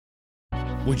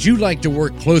Would you like to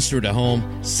work closer to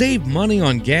home, save money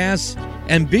on gas,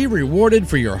 and be rewarded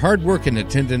for your hard work and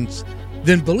attendance?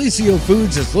 Then Bellisio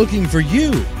Foods is looking for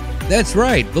you. That's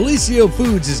right, Bellisio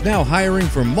Foods is now hiring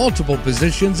for multiple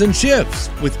positions and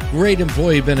shifts with great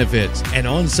employee benefits, an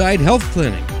on-site health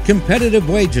clinic, competitive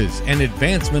wages, and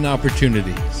advancement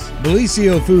opportunities.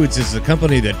 Bellisio Foods is a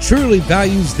company that truly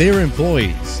values their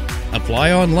employees.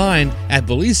 Apply online at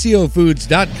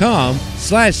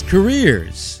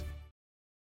BellisioFoods.com/careers.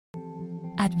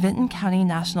 At Vinton County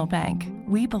National Bank,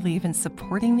 we believe in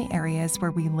supporting the areas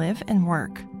where we live and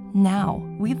work. Now,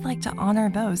 we'd like to honor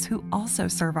those who also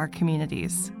serve our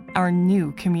communities. Our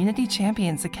new Community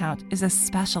Champions account is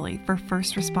especially for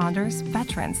first responders,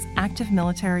 veterans, active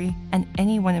military, and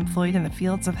anyone employed in the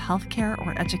fields of healthcare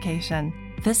or education.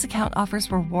 This account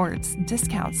offers rewards,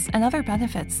 discounts, and other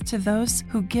benefits to those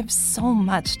who give so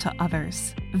much to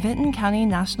others. Vinton County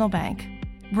National Bank,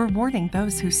 rewarding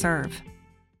those who serve.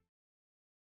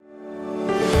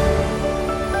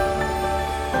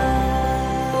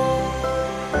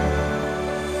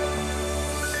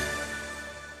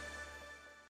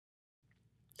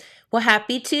 Well,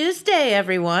 happy Tuesday,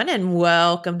 everyone, and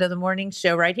welcome to the morning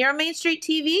show right here on Main Street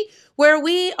TV, where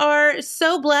we are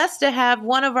so blessed to have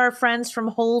one of our friends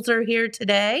from Holzer here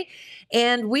today.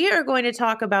 And we are going to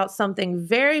talk about something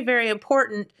very, very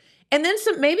important, and then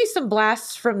maybe some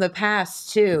blasts from the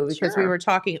past, too, because we were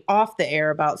talking off the air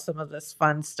about some of this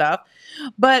fun stuff.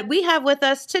 But we have with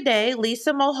us today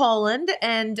Lisa Mulholand,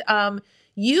 and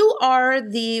you are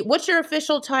what's your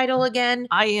official title again?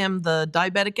 I am the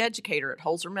diabetic educator at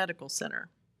Holzer Medical Center.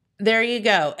 There you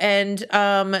go. And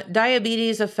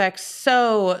diabetes affects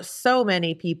so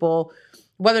many people,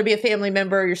 whether it be a family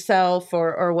member, yourself,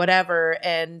 or whatever.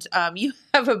 And you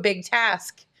have a big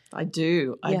task. I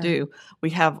do.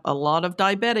 We have a lot of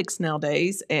diabetics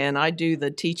nowadays, and I do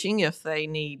the teaching if they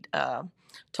need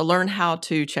to learn how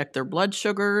to check their blood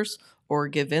sugars or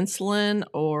give insulin,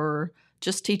 or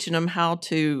just teaching them how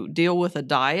to deal with a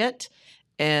diet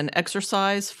and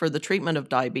exercise for the treatment of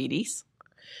diabetes.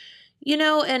 You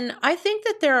know, and I think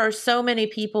that there are so many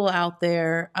people out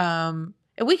there, and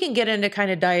we can get into kind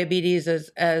of diabetes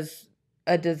as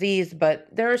a disease, but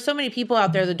there are so many people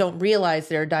out there that don't realize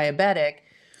they're diabetic,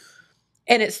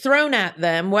 and it's thrown at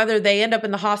them, whether they end up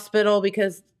in the hospital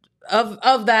because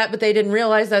of that, but they didn't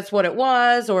realize that's what it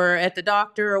was, or at the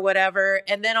doctor or whatever,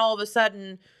 and then all of a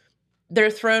sudden they're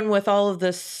thrown with all of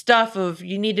this stuff of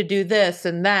you need to do this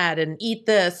and that and eat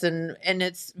this, and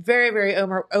it's very, very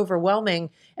overwhelming.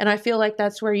 And I feel like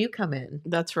that's where you come in.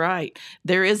 That's right.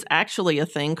 There is actually a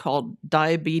thing called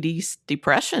diabetes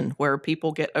depression, where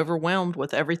people get overwhelmed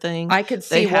with everything I could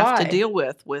see they have why. to deal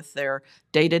with their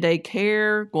day-to-day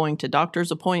care, going to doctor's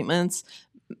appointments,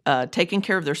 taking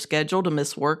care of their schedule to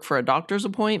miss work for a doctor's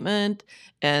appointment,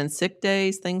 and sick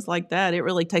days, things like that. It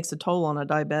really takes a toll on a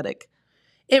diabetic.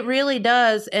 It really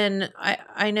does. And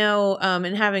I know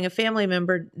in having a family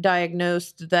member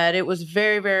diagnosed that it was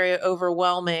very, very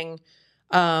overwhelming,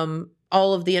 all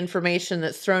of the information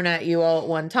that's thrown at you all at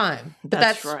one time. But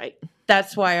that's right.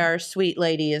 That's why our sweet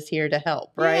lady is here to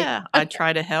help, right? Yeah, I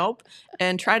try to help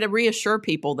and try to reassure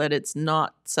people that it's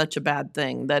not such a bad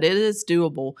thing, that it is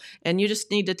doable, and you just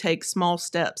need to take small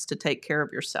steps to take care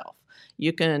of yourself.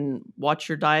 You can watch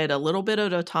your diet a little bit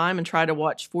at a time and try to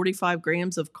watch 45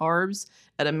 grams of carbs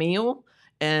at a meal,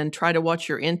 and try to watch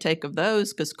your intake of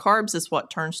those, because carbs is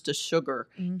what turns to sugar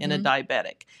in a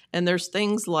diabetic. And there's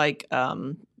things like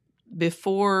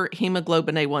before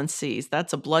hemoglobin A1Cs,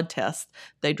 that's a blood test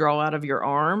they draw out of your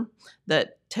arm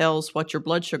that tells what your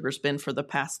blood sugar's been for the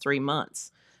past 3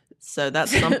 months. So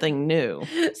that's something new.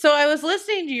 So I was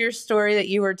listening to your story that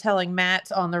you were telling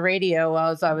Matt on the radio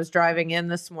as I was driving in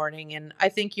this morning. And I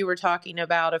think you were talking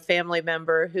about a family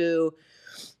member who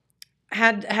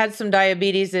had some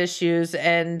diabetes issues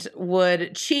and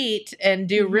would cheat and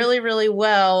do really, really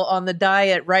well on the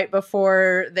diet right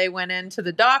before they went into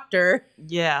the doctor.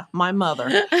 Yeah, my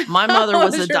mother. My mother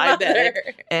was a diabetic.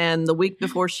 Mother? And the week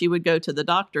before she would go to the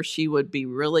doctor, she would be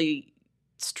really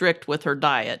strict with her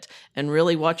diet and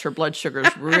really watch her blood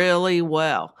sugars really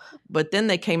well. But then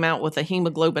they came out with a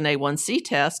hemoglobin A1C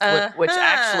test, which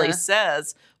actually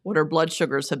says what her blood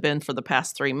sugars have been for the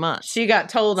past 3 months. She got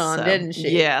told on, didn't she?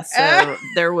 Yeah, so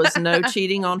there was no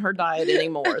cheating on her diet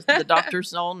anymore. The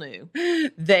doctors all knew.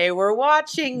 They were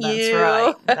watching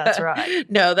you. That's right.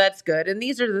 No, that's good. And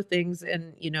these are the things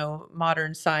in,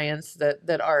 modern science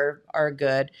that are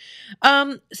good.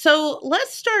 So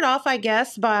let's start off, I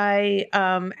guess, by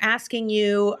asking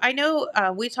you, I know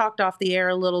we talked off the air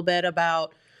a little bit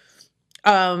about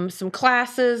some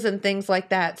classes and things like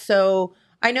that. So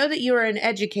I know that you are an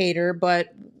educator,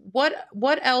 but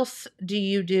what else do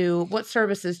you do? What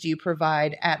services do you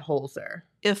provide at Holzer?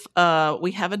 If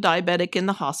we have a diabetic in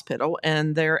the hospital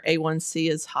and their A1C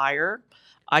is higher,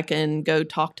 I can go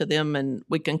talk to them and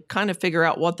we can kind of figure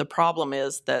out what the problem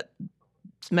is that's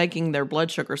making their blood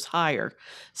sugars higher.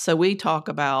 So we talk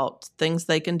about things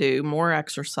they can do, more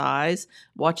exercise,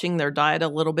 watching their diet a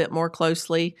little bit more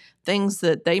closely, things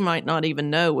that they might not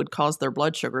even know would cause their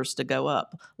blood sugars to go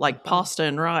up, like pasta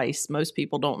and rice. Most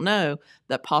people don't know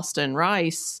that pasta and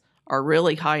rice are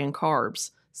really high in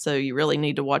carbs. So you really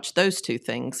need to watch those two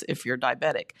things if you're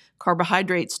diabetic.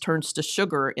 Carbohydrates turns to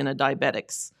sugar in a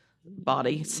diabetic's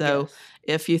body. So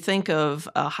if you think of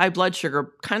high blood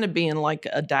sugar kind of being like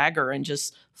a dagger and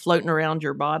just floating around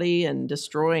your body and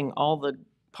destroying all the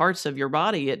parts of your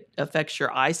body, it affects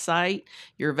your eyesight,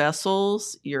 your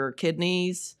vessels, your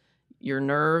kidneys, your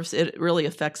nerves. It really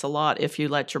affects a lot if you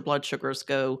let your blood sugars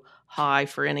go high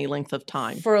for any length of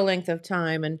time. For a length of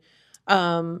time. And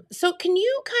so can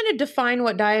you kind of define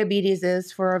what diabetes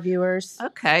is for our viewers?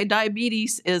 Okay.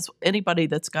 Diabetes is anybody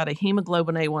that's got a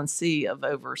hemoglobin A1C of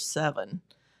over 7.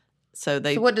 So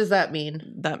what does that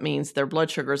mean? That means their blood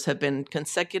sugars have been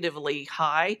consecutively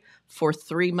high for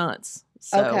 3 months.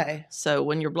 So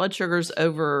when your blood sugar's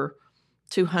over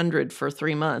 200 for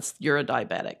 3 months, you're a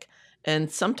diabetic. And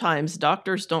sometimes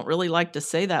doctors don't really like to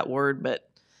say that word, but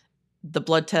the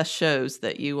blood test shows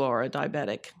that you are a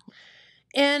diabetic.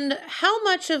 And how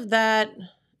much of that,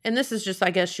 and this is just,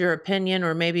 I guess, your opinion,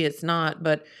 or maybe it's not,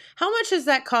 but how much is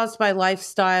that caused by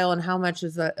lifestyle and how much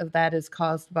of that is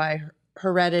caused by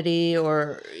heredity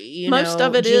or, most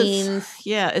of it genes?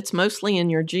 It's mostly in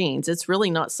your genes. It's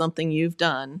really not something you've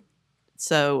done.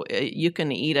 So you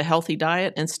can eat a healthy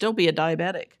diet and still be a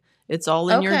diabetic. It's all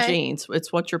in your genes.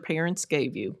 It's what your parents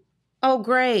gave you. Oh,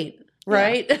 great.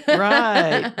 Right? Yeah,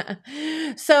 right.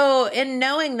 So in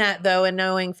knowing that, though, and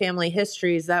knowing family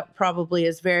histories, that probably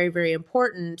is very, very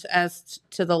important as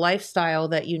to the lifestyle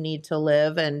that you need to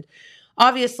live. And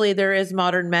obviously there is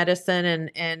modern medicine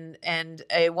and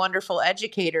a wonderful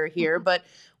educator here, but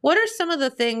what are some of the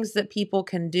things that people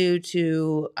can do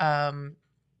to,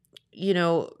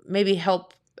 maybe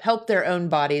help their own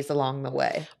bodies along the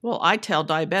way? Well, I tell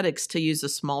diabetics to use a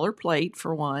smaller plate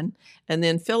for one, and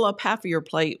then fill up half of your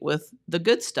plate with the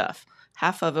good stuff,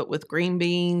 half of it with green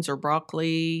beans or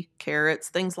broccoli, carrots,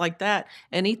 things like that,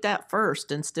 and eat that first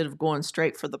instead of going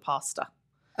straight for the pasta.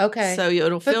 Okay. So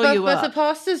it'll fill you up. But the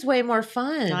pasta's way more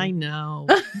fun. I know.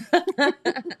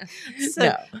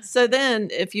 So then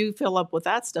if you fill up with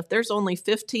that stuff, there's only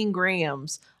 15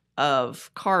 grams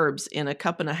of carbs in a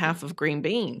cup and a half of green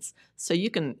beans. So you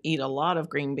can eat a lot of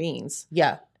green beans.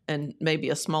 Yeah. And maybe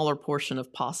a smaller portion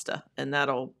of pasta. And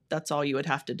that's all you would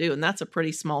have to do. And that's a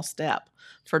pretty small step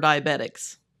for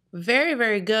diabetics. Very,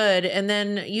 very good. And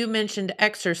then you mentioned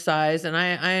exercise, and I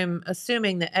am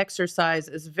assuming that exercise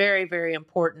is very, very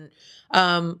important.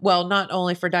 Well, not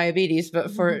only for diabetes,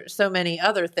 but for so many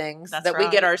other things we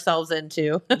get ourselves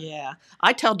into. Yeah.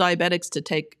 I tell diabetics to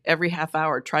take every half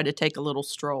hour, try to take a little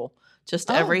stroll. Just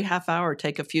every half hour,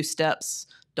 take a few steps.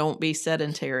 Don't be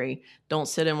sedentary. Don't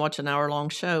sit and watch an hour-long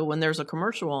show. When there's a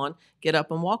commercial on, get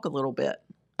up and walk a little bit.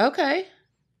 Okay.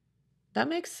 That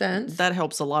makes sense. That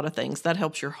helps a lot of things. That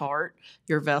helps your heart,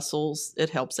 your vessels.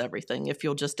 It helps everything if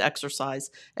you'll just exercise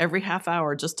every half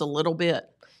hour, just a little bit.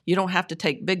 You don't have to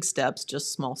take big steps,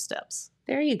 just small steps.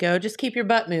 There you go. Just keep your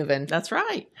butt moving. That's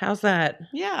right. How's that?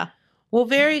 Yeah. Well,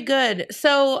 very good.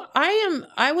 So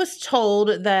I was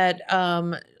told that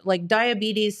like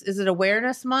diabetes, is it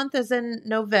Awareness Month is in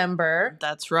November?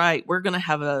 That's right. We're going to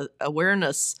have a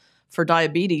awareness for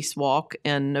diabetes walk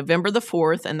in November the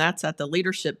 4th, and that's at the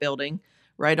Leadership Building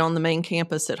right on the main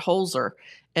campus at Holzer.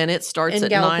 And it starts at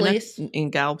 9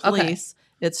 in Gallipolis.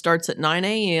 It starts at 9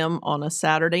 a.m. on a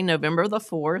Saturday, November the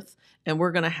 4th, and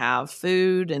we're going to have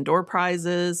food and door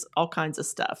prizes, all kinds of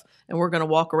stuff. And we're going to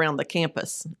walk around the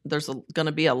campus. There's going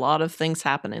to be a lot of things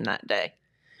happening that day.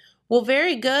 Well,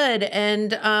 very good.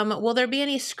 And will there be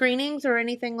any screenings or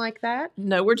anything like that?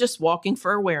 No, we're just walking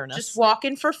for awareness. Just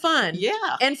walking for fun.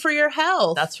 Yeah. And for your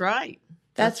health. That's right.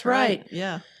 That's right.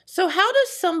 Yeah. So how does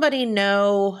somebody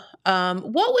know,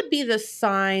 what would be the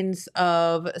signs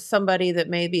of somebody that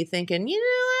may be thinking,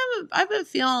 I've been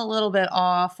feeling a little bit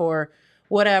off or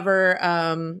whatever.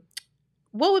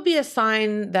 What would be a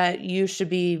sign that you should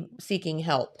be seeking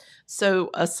help? So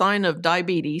a sign of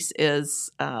diabetes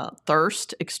is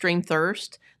thirst, extreme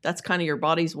thirst. That's kind of your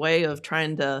body's way of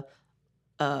trying to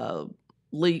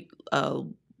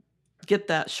get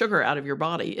that sugar out of your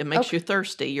body. It makes you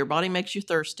thirsty. Your body makes you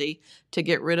thirsty to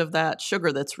get rid of that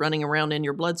sugar that's running around in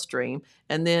your bloodstream.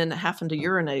 And then having to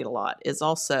urinate a lot is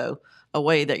also a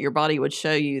way that your body would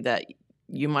show you that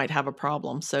you might have a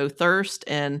problem. So thirst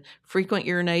and frequent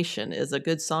urination is a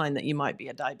good sign that you might be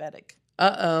a diabetic.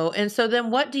 Uh-oh. And so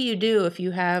then what do you do if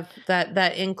you have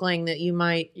that inkling that you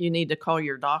might? You need to call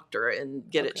your doctor and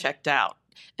get it checked out.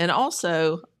 And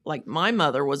also, like my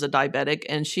mother was a diabetic,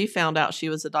 and she found out she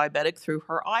was a diabetic through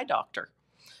her eye doctor.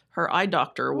 Her eye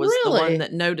doctor was the one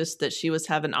that noticed that she was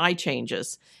having eye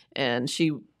changes, and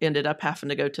she ended up having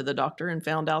to go to the doctor and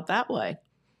found out that way.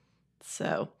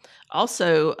 So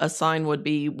also a sign would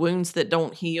be wounds that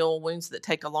don't heal, wounds that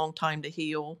take a long time to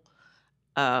heal.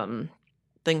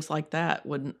 Things like that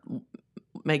would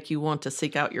make you want to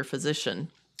seek out your physician.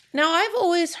 Now, I've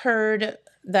always heard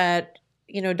that,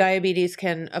 diabetes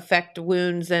can affect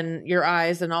wounds and your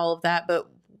eyes and all of that, but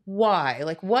why?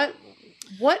 Like what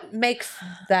makes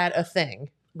that a thing?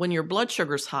 When your blood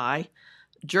sugar's high,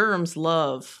 germs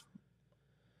love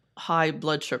high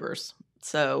blood sugars.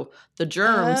 So the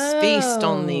germs feast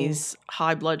on these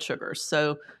high blood sugars.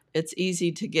 So it's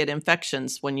easy to get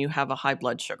infections when you have a high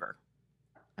blood sugar.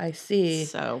 I see.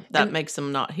 So that makes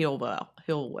them not heal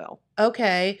well.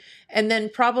 Okay. And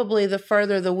then probably the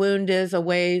further the wound is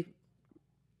away,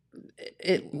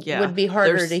 it would be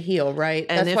harder to heal, right?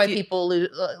 That's why people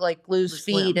lose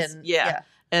feet limbs. and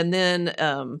And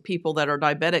then people that are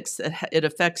diabetics, it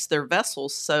affects their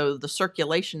vessels. So the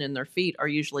circulation in their feet are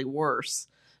usually worse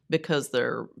because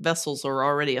their vessels are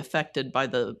already affected by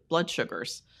the blood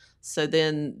sugars. So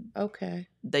then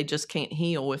they just can't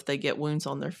heal if they get wounds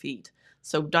on their feet.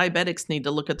 So diabetics need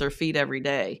to look at their feet every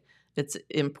day. It's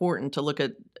important to look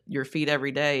at your feet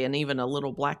every day, and even a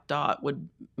little black dot would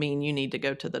mean you need to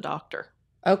go to the doctor.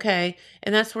 Okay.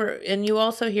 And that's and you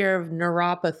also hear of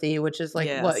neuropathy, which is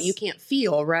like what you can't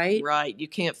feel, right? Right. You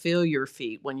can't feel your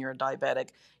feet when you're a diabetic.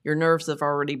 Your nerves have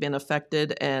already been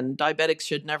affected, and diabetics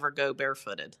should never go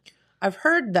barefooted. I've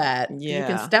heard that. Yeah. You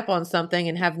can step on something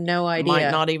and have no idea.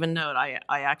 Might not even know it.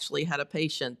 I actually had a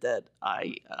patient that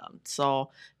I saw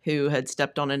who had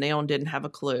stepped on a nail and didn't have a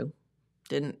clue.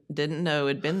 Didn't know.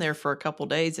 It'd been there for a couple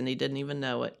days and he didn't even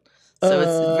know it. So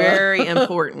it's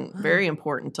very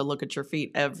important to look at your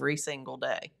feet every single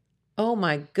day. Oh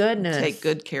my goodness. Take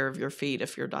good care of your feet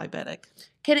if you're diabetic.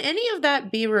 Can any of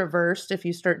that be reversed if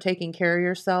you start taking care of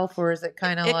yourself, or is it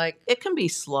kind of like... It can be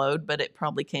slowed, but it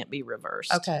probably can't be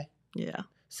reversed. Okay. Yeah.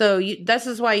 So this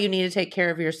is why you need to take care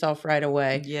of yourself right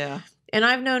away. Yeah. And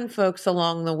I've known folks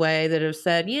along the way that have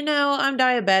said, I'm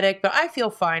diabetic, but I feel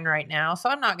fine right now, so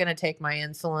I'm not going to take my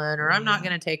insulin, or I'm not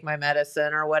going to take my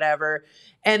medicine or whatever.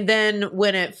 And then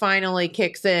when it finally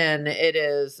kicks in, it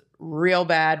is real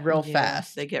bad, real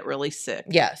fast. They get really sick.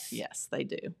 Yes. Yes, they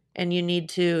do. And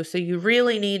you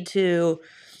really need to,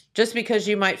 just because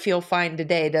you might feel fine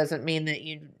today doesn't mean that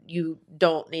you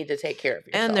don't need to take care of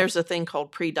yourself. And there's a thing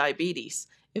called prediabetes.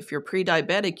 If you're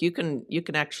pre-diabetic, you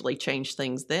can actually change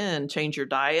things then, change your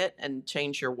diet and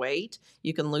change your weight.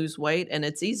 You can lose weight, and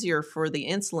it's easier for the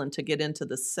insulin to get into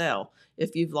the cell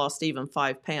if you've lost even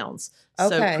 5 pounds.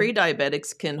 Okay. So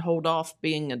pre-diabetics can hold off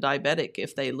being a diabetic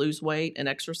if they lose weight and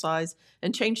exercise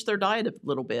and change their diet a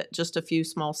little bit, just a few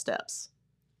small steps.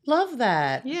 Love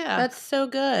that. Yeah. That's so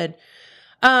good.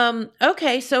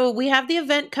 Okay, so we have the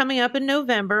event coming up in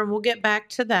November, and we'll get back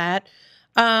to that.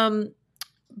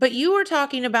 But you were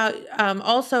talking about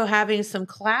also having some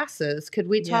classes. Could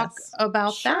we talk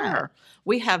about that? Sure.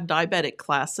 We have diabetic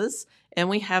classes, and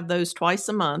we have those twice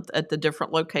a month at the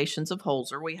different locations of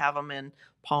Holzer. We have them in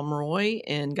Pomeroy,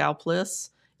 in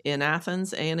Galplis, in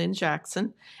Athens, and in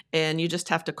Jackson. And you just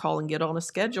have to call and get on a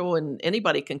schedule, and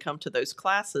anybody can come to those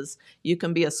classes. You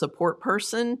can be a support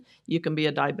person. You can be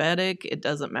a diabetic. It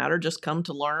doesn't matter. Just come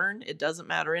to learn. It doesn't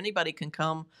matter. Anybody can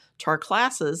come to our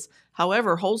classes.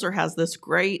 However, Holzer has this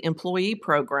great employee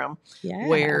program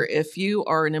where if you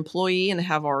are an employee and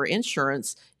have our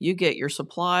insurance, you get your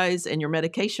supplies and your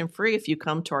medication free if you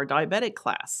come to our diabetic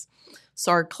class.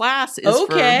 So our class is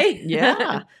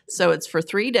so it's for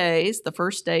 3 days. The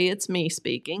first day, it's me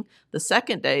speaking. The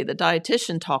second day, the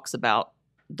dietitian talks about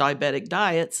diabetic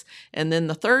diets. And then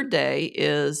the third day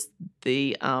is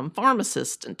the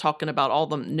pharmacist and talking about all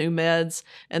the new meds.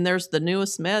 And there's the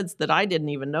newest meds that I didn't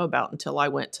even know about until I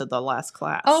went to the last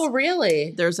class. Oh,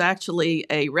 really? There's actually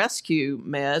a rescue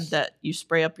med that you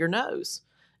spray up your nose.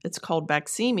 It's called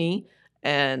Baqsimi.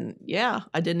 And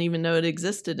I didn't even know it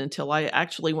existed until I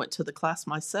actually went to the class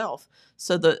myself.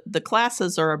 So the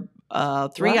classes are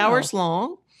 3 hours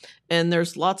long, and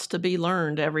there's lots to be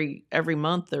learned. Every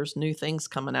month there's new things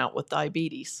coming out with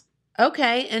diabetes.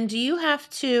 Okay. And do you have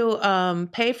to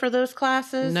pay for those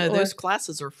classes? No, those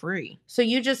classes are free. So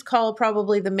you just call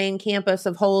probably the main campus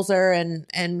of Holzer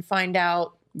and find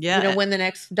out Yeah. when the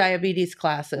next diabetes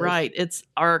class is. Right.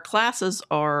 Our classes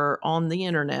are on the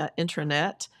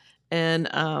intranet,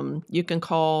 and you can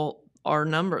call our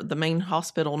number, the main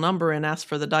hospital number, and ask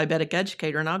for the diabetic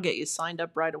educator, and I'll get you signed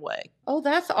up right away. Oh,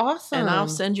 that's awesome. And I'll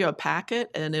send you a packet,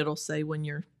 and it'll say when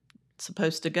you're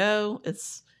supposed to go.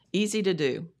 It's easy to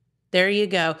do. There you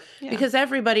go. Yeah. Because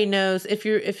everybody knows if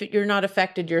you're not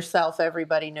affected yourself,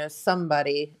 everybody knows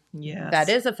somebody that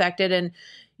is affected. And,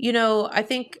 I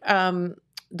think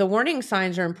the warning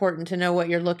signs are important to know what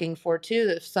you're looking for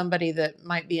too. If somebody that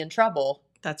might be in trouble.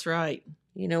 That's right.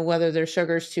 Whether their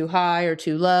sugar's too high or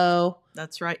too low.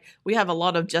 That's right. We have a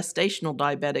lot of gestational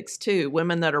diabetics too,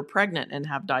 women that are pregnant and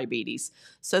have diabetes.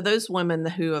 So those women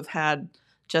who have had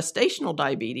gestational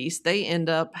diabetes, they end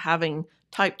up having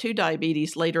type 2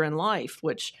 diabetes later in life,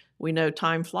 which we know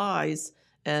time flies,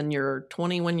 and you're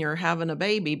 20 when you're having a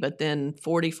baby, but then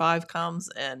 45 comes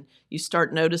and you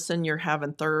start noticing you're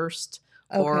having thirst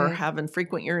or having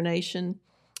frequent urination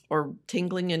or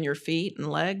tingling in your feet and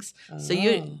legs. So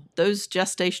those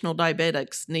gestational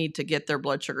diabetics need to get their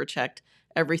blood sugar checked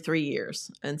every 3 years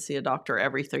and see a doctor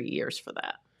every 3 years for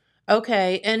that.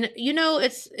 Okay. And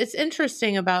it's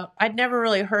interesting I'd never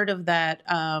really heard of that.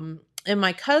 And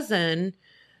my cousin,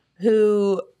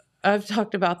 who I've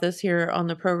talked about this here on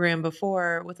the program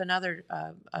before with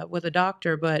with a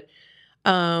doctor, but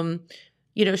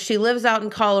she lives out in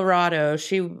Colorado.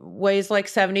 She weighs like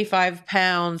 75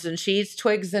 pounds and she eats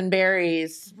twigs and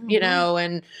berries,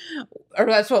 or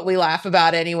that's what we laugh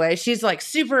about anyway. She's like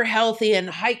super healthy and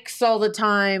hikes all the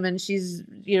time. And she's,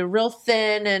 real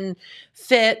thin and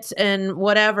fit and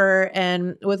whatever.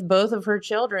 And with both of her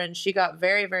children, she got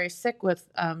very, very sick with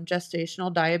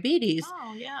gestational diabetes.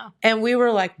 Oh, yeah. And we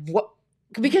were like, what?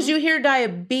 Because you hear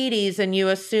diabetes and you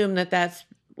assume that that's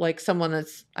like someone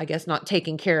that's, I guess, not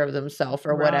taking care of themselves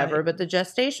or whatever. But the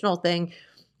gestational thing,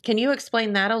 can you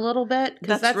explain that a little bit?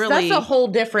 Because that's a whole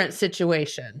different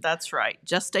situation. That's right.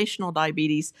 Gestational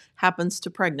diabetes happens to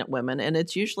pregnant women, and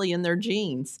it's usually in their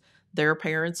genes. Their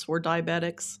parents were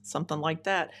diabetics, something like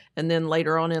that. And then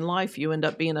later on in life, you end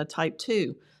up being a type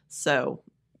 2. So,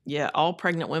 yeah, all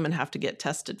pregnant women have to get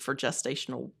tested for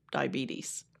gestational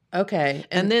diabetes. Okay.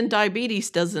 And then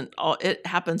diabetes it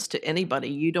happens to anybody.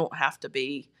 You don't have to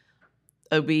be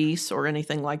obese or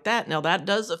anything like that. Now, that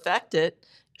does affect it.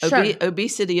 Sure.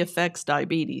 Obesity affects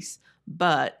diabetes,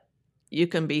 but you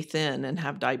can be thin and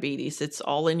have diabetes. It's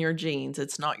all in your genes.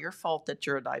 It's not your fault that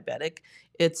you're a diabetic.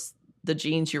 It's the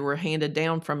genes you were handed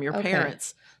down from your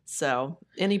parents. So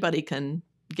anybody can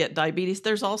get diabetes.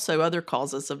 There's also other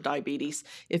causes of diabetes.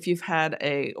 If you've had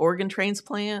an organ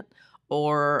transplant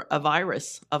or a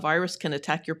virus can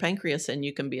attack your pancreas and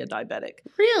you can be a diabetic.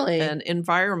 Really? And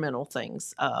environmental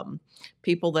things.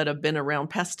 People that have been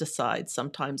around pesticides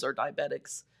sometimes are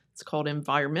diabetics. It's called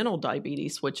environmental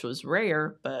diabetes, which was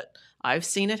rare, but I've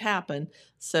seen it happen.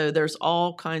 So there's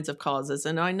all kinds of causes.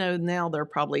 And I know now they're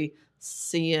probably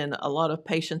seeing a lot of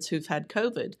patients who've had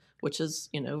COVID, which is,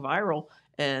 viral,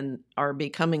 and are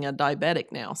becoming a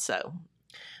diabetic now. So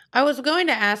I was going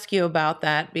to ask you about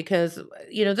that because,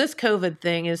 this COVID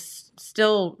thing is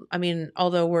still,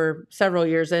 although we're several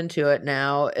years into it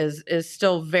now, is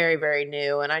still very, very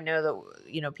new. And I know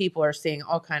that, people are seeing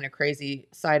all kind of crazy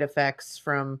side effects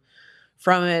from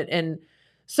it. And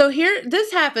so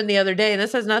this happened the other day, and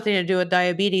this has nothing to do with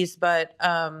diabetes, but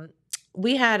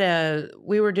we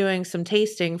were doing some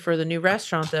tasting for the new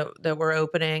restaurant that we're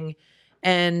opening,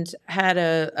 and had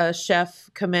a chef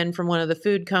come in from one of the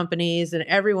food companies, and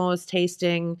everyone was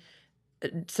tasting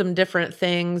some different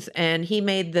things. And he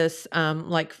made this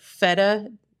like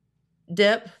feta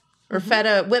dip or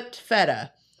whipped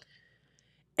feta.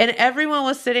 And everyone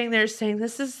was sitting there saying,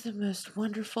 this is the most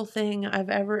wonderful thing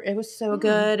it was so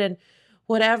good and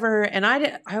whatever. And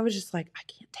I was just like, I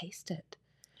can't taste it.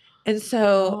 And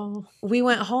so we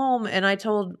went home and I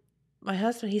told my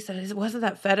husband, he said, wasn't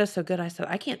that feta so good? I said,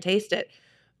 I can't taste it.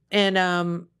 And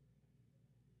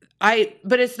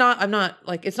but it's not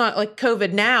like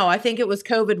COVID now. I think it was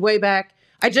COVID way back.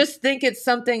 I just think it's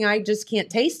something I just can't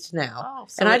taste now.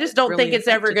 So and I just don't think it's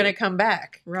ever going to come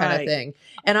back kind of thing.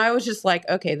 And I was just like,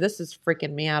 okay, this is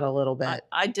freaking me out a little bit.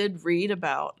 I did read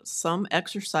about some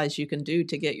exercise you can do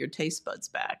to get your taste buds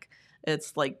back.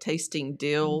 It's like tasting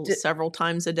dill several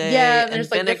times a day. Yeah, and there's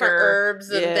like different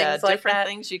herbs and things like that. Different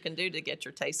things you can do to get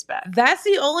your taste back. That's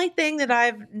the only thing that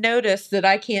I've noticed that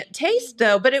I can't taste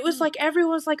though. But it was like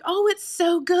everyone's like, oh, it's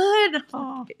so good.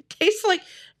 Oh. It tastes like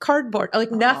cardboard,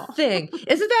 like nothing.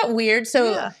 Isn't that weird?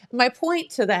 So my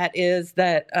point to that is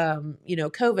that,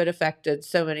 COVID affected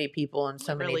so many people in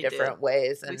so many different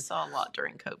ways. And we saw a lot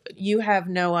during COVID. You have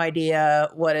no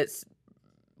idea what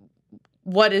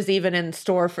what is even in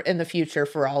store in the future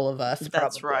for all of us.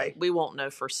 That's probably. right. We won't know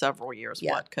for several years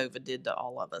what COVID did to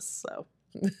all of us. So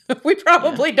we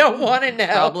probably don't want to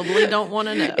know. Probably don't want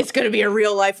to know. It's going to be a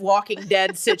real life Walking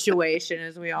Dead situation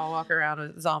as we all walk around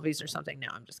with zombies or something. No,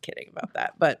 I'm just kidding about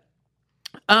that. But,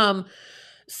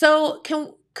 so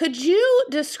could you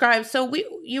describe,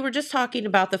 you were just talking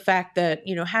about the fact that,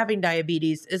 having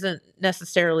diabetes isn't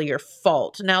necessarily your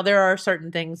fault. Now, there are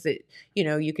certain things that,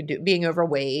 you could do, being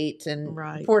overweight and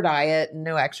poor diet and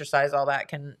no exercise, all that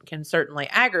can certainly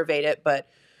aggravate it. But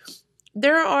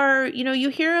there are, you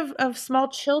hear of small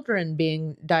children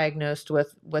being diagnosed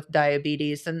with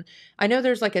diabetes. And I know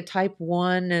there's like a type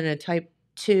 1 and a type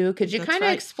 2. Could you kind of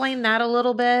explain that a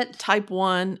little bit? Type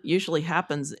 1 usually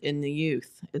happens in the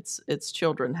youth. It's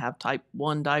children have type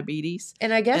 1 diabetes.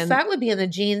 And I guess that would be in the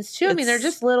genes too. I mean, they're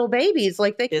just little babies.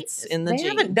 Like they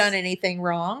haven't done anything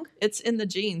wrong. It's in the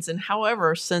genes. And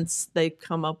however, since they've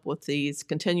come up with these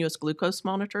continuous glucose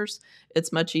monitors,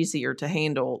 it's much easier to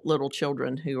handle little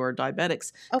children who are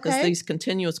diabetics. Because these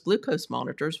continuous glucose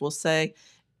monitors will say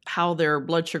how their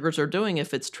blood sugars are doing,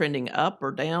 if it's trending up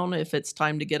or down, if it's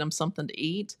time to get them something to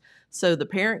eat. So the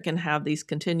parent can have these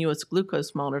continuous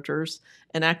glucose monitors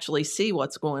and actually see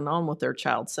what's going on with their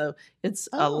child. So it's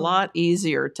a lot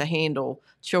easier to handle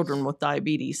children with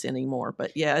diabetes anymore.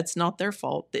 But yeah, it's not their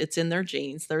fault. It's in their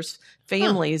genes. There's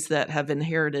families that have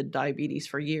inherited diabetes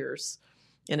for years,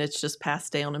 and it's just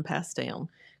passed down and passed down.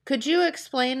 Could you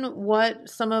explain what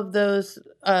some of those,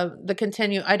 I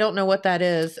don't know what that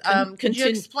is. Could you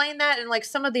explain that and like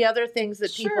some of the other things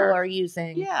that people are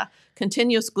using? Yeah.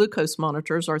 Continuous glucose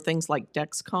monitors are things like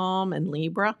Dexcom and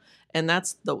Libra. And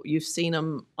you've seen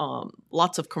them,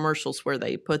 lots of commercials where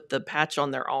they put the patch on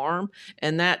their arm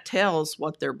and that tells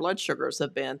what their blood sugars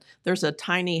have been. There's a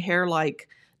tiny hair-like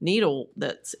needle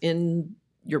that's in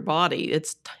your body.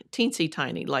 It's teensy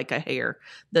tiny, like a hair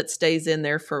that stays in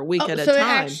there for a week at a time. So it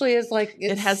actually is like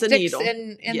it has a needle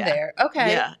in there.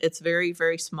 Okay. Yeah, it's very,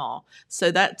 very small.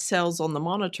 So that tells on the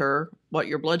monitor what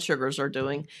your blood sugars are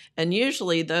doing. And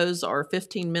usually those are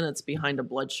 15 minutes behind a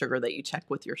blood sugar that you check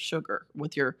with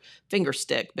your finger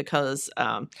stick, because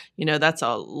that's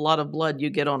a lot of blood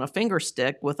you get on a finger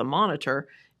stick with a monitor.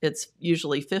 It's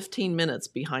usually 15 minutes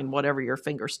behind whatever your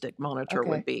finger stick monitor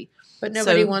would be. But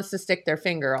nobody wants to stick their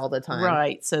finger all the time.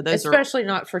 Right. So those especially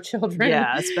not for children.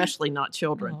 Yeah, especially not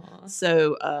children. Aww.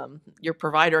 So your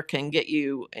provider can get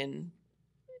you in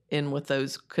with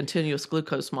those continuous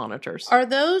glucose monitors. Are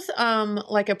those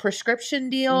like a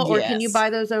prescription deal, or can you buy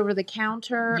those over the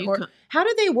counter? How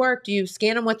do they work? Do you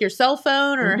scan them with your cell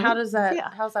phone, or how does that?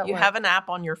 Yeah. How's that work? You have an app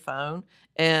on your phone,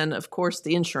 and of course,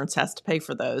 the insurance has to pay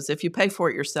for those. If you pay for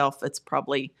it yourself, it's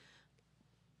probably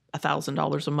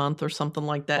 $1,000 a month or something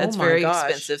like that. It's very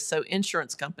expensive. So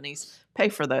insurance companies pay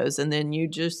for those, and then you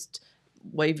just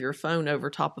wave your phone over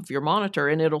top of your monitor,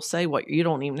 and it'll say you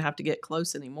don't even have to get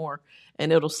close anymore.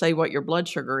 And it'll say what your blood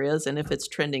sugar is and if it's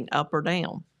trending up or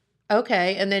down.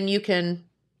 Okay. And then you can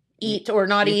eat or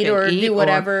not eat or do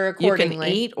whatever accordingly. You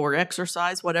can eat or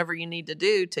exercise, whatever you need to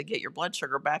do to get your blood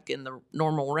sugar back in the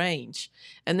normal range.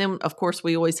 And then, of course,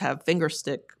 we always have finger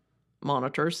stick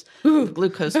monitors,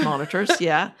 glucose monitors.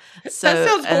 Yeah. So, that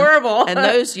sounds horrible. And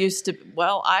those used to,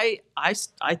 I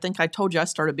think I told you I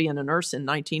started being a nurse in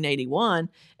 1981.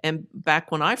 And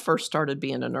back when I first started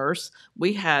being a nurse,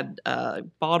 we had a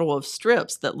bottle of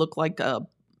strips that looked like a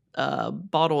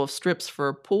bottle of strips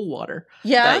for pool water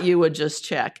that you would just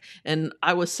check. And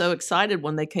I was so excited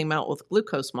when they came out with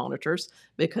glucose monitors,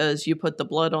 because you put the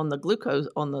blood on the glucose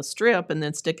on the strip and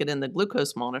then stick it in the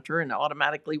glucose monitor and it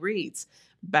automatically reads.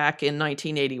 Back in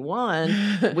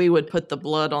 1981, we would put the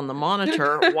blood on the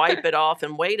monitor, wipe it off,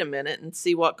 and wait a minute and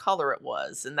see what color it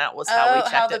was. And that was how we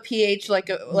checked how the pH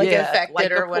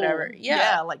affected or whatever.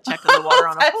 Yeah, like checking the water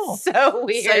on a pool. So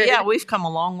weird. So yeah, we've come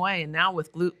a long way, and now with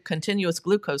continuous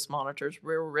glucose monitors,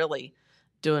 we're really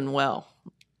doing well.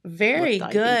 Very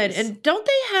good. And don't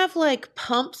they have like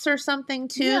pumps or something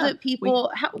too that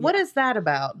people, what is that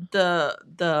about?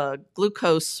 The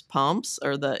glucose pumps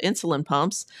or the insulin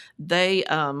pumps, they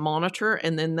monitor,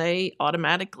 and then they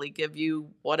automatically give you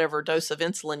whatever dose of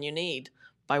insulin you need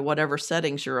by whatever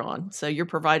settings you're on. So your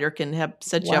provider can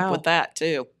set you up with that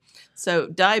too. So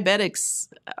diabetics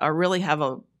really have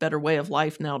a better way of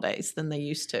life nowadays than they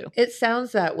used to. It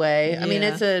sounds that way. Yeah. I mean,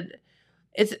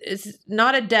 it's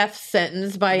not a death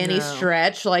sentence by any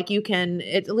stretch. Like you can,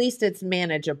 at least it's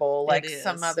manageable. Like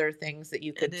some other things that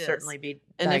you could certainly be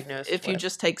diagnosed with. If you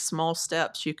just take small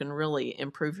steps, you can really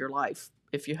improve your life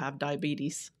if you have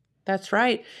diabetes. That's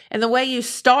right. And the way you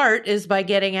start is by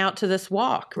getting out to this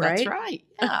walk, right? That's right.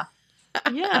 Yeah.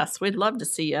 Yes, we'd love to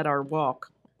see you at our walk.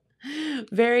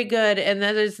 Very good. And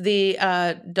that is the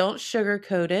don't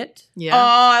sugarcoat it. Yeah. Oh,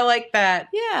 I like that.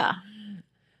 Yeah.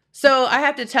 So I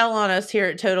have to tell on us here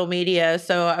at Total Media.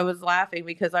 So I was laughing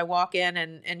because I walk in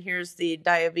and here's the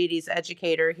diabetes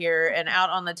educator here, and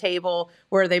out on the table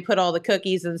where they put all the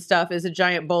cookies and stuff is a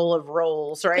giant bowl of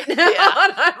rolls right now. Yeah.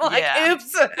 And I'm like,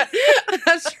 oops,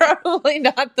 that's probably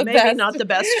not the best. Maybe not the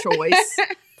best choice.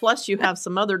 Plus, you have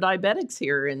some other diabetics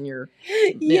here in your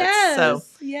midst. Yes. So,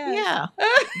 yes. yeah.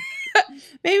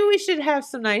 Maybe we should have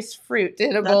some nice fruit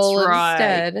in a bowl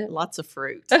instead. Lots of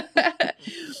fruit.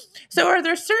 So are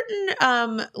there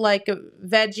certain like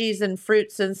veggies and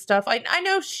fruits and stuff? I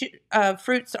know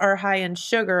fruits are high in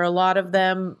sugar, a lot of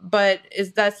them, but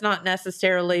that's not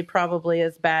necessarily probably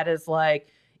as bad as like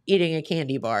eating a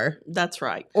candy bar. That's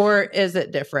right. Or is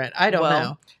it different? I don't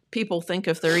know. People think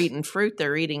if they're eating fruit,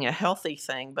 they're eating a healthy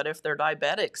thing. But if they're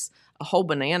diabetics, a whole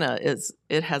banana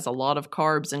has a lot of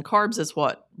carbs, and carbs is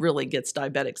what really gets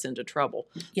diabetics into trouble.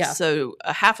 Yeah. So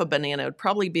a half a banana would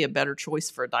probably be a better choice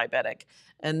for a diabetic.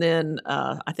 And then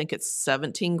I think it's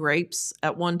 17 grapes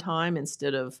at one time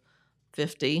instead of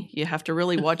 50. You have to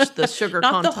really watch the sugar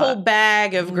Not content. the whole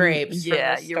bag of grapes.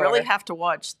 Yeah, from the you store. really have to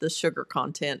watch the sugar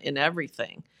content in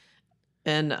everything.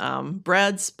 And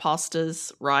breads,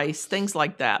 pastas, rice, things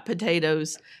like that.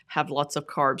 Potatoes have lots of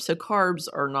carbs. So carbs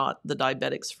are not the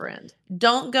diabetic's friend.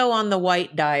 Don't go on the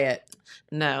white diet.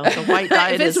 No, the white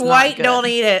diet if it's is white, not good. don't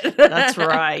eat it. That's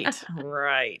right.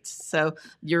 Right. So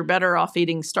you're better off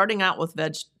starting out with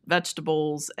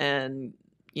vegetables and,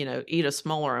 eat a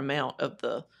smaller amount of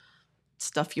the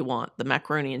stuff you want, the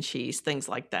macaroni and cheese, things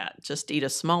like that. Just eat a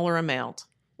smaller amount.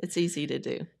 It's easy to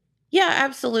do. Yeah,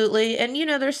 absolutely. And,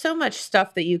 there's so much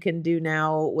stuff that you can do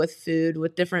now with food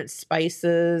with different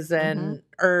spices and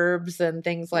herbs and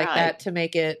things like that to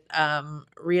make it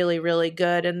really, really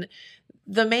good. And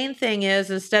the main thing is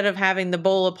instead of having the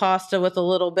bowl of pasta with a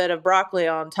little bit of broccoli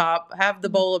on top, have the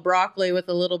bowl of broccoli with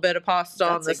a little bit of pasta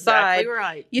on the exactly side.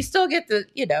 Right. You still get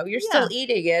you're still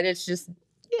eating it. It's just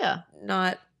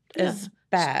not as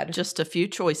bad. Just a few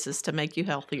choices to make you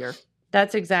healthier.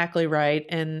 That's exactly right.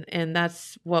 And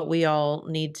that's what we all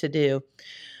need to do.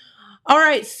 All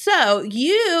right. So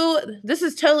this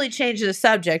has totally changed the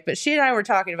subject, but she and I were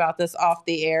talking about this off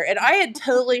the air, and I had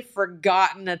totally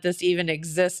forgotten that this even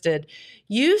existed.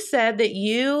 You said that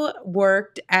you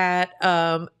worked at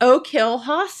Oak Hill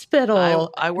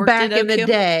Hospital I worked back at in the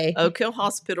day. Oak Hill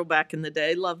Hospital back in the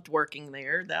day. Loved working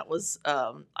there. That was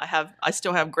I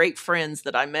still have great friends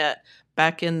that I met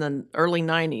back in the early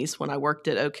 90s when I worked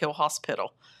at Oak Hill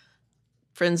Hospital.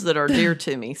 Friends that are dear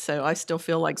to me. So I still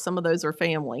feel like some of those are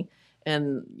family.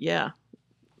 And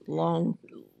long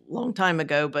time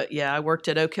ago. But I worked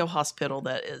at Oak Hill Hospital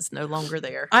that is no longer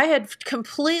there. I had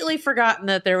completely forgotten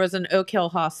that there was an Oak Hill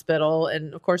Hospital.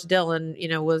 And of course, Dylan,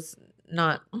 was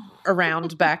not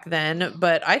around back then.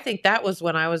 But I think that was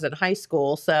when I was in high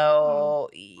school. So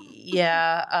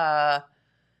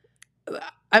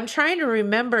I'm trying to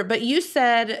remember, but you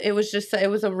said it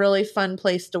was a really fun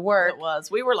place to work. It was.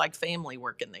 We were like family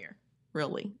working there,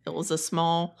 really. It was a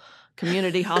small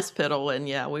community hospital, and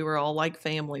we were all like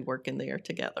family working there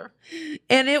together.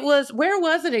 And where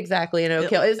was it exactly in Oak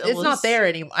Hill? It's not there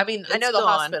anymore. I mean, I know the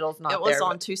hospital's not there. It was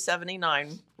on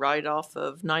 279 right off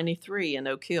of 93 in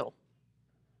Oak Hill.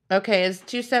 Okay, is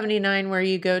 279 where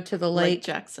you go to the Lake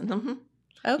Jackson? Mm-hmm.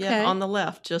 Okay. Yeah, on the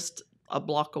left, just a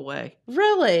block away.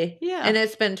 Really? Yeah. And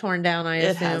it's been torn down, I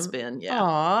assume? It has been, yeah.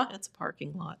 Aw. It's a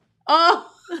parking lot. Oh,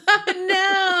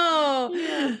 no.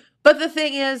 Yeah. But the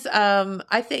thing is,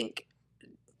 I think,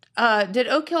 did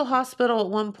Oak Hill Hospital at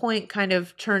one point kind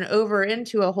of turn over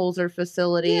into a Holzer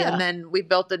facility? Yeah. And then we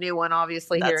built a new one,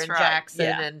 obviously, here in Jackson.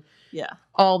 And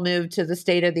all moved to the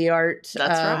state-of-the-art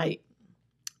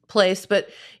place. But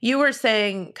you were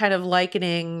saying, kind of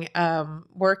likening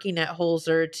working at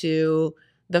Holzer to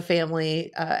the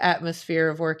family atmosphere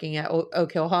of working at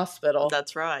Oak Hill Hospital.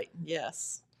 That's right.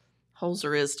 Yes.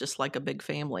 Holzer is just like a big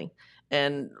family.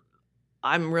 And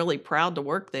I'm really proud to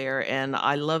work there. And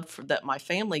I love that my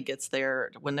family gets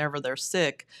there whenever they're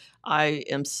sick. I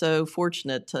am so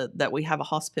fortunate that we have a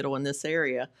hospital in this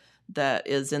area that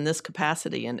is in this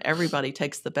capacity. And everybody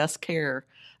takes the best care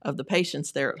of the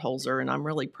patients there at Holzer. And I'm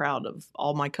really proud of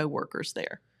all my coworkers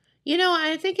there.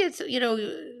 I think it's,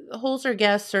 Holzer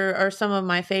guests are some of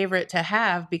my favorite to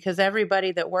have because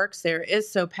everybody that works there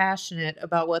is so passionate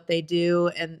about what they do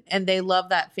and they love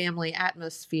that family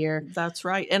atmosphere. That's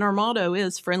right. And our motto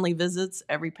is friendly visits,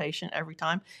 every patient, every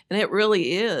time. And it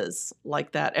really is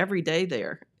like that every day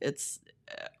there. It's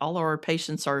all our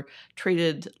patients are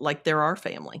treated like they're our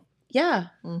family. Yeah,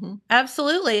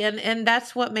 absolutely. And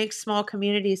that's what makes small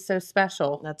communities so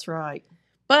special. That's right.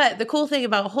 But the cool thing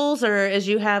about Holzer is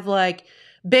you have like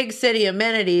big city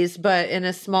amenities, but in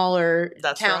a smaller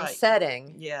town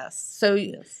setting. Yes. So,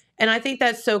 and I think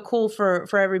that's so cool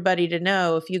for everybody to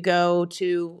know. If you go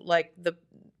to like the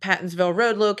Pattonsville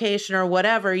Road location or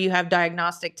whatever, you have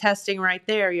diagnostic testing right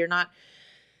there. You're not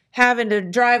having to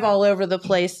drive all over the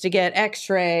place to get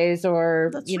x-rays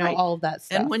or, all of that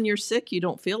stuff. And when you're sick, you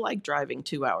don't feel like driving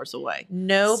 2 hours away.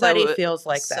 Nobody feels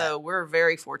like that. So we're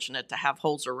very fortunate to have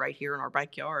Holzer right here in our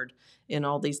backyard in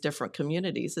all these different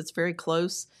communities. It's very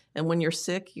close. And when you're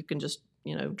sick, you can just,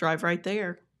 drive right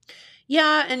there.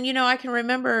 Yeah. And, I can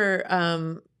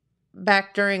remember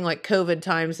back during like COVID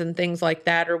times and things like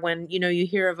that, or when, you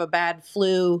hear of a bad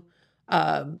flu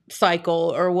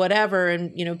cycle or whatever,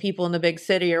 and people in the big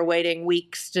city are waiting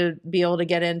weeks to be able to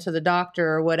get into the doctor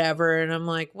or whatever, and I'm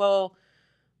like, well,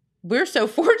 we're so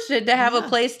fortunate to have a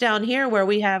place down here where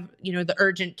we have the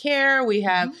urgent care, we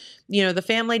have the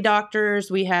family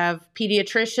doctors, we have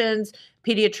pediatricians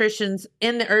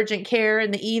in the urgent care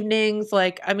in the evenings.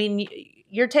 Like, I mean,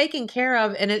 you're taken care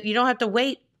of, and you don't have to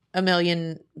wait a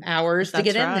million hours to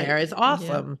get in there. It's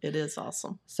awesome. Yeah, it is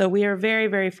awesome. So we are very,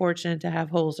 very fortunate to have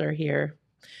Holzer here.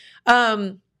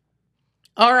 All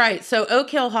right. So Oak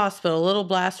Hill Hospital, a little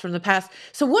blast from the past.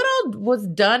 So what all was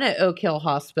done at Oak Hill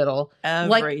Hospital?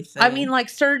 Everything. Like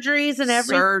surgeries and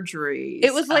everything. Surgeries.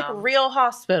 It was like real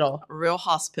hospital. Real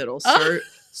hospital.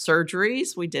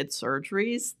 Surgeries. We did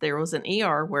surgeries. There was an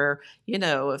ER where,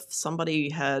 if somebody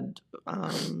had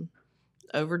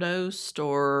overdosed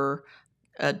or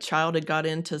a child had got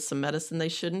into some medicine they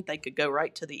shouldn't, they could go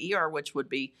right to the ER, which would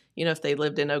be, if they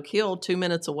lived in Oak Hill, 2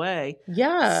 minutes away.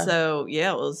 Yeah. So,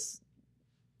 it was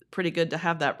pretty good to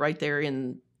have that right there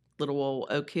in little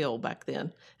old Oak Hill back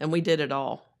then. And we did it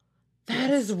all. That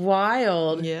is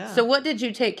wild. Yeah. So what did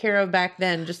you take care of back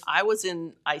then? I was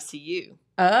in ICU.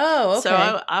 Oh, okay.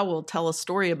 So I will tell a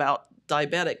story about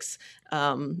diabetics.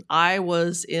 I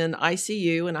was in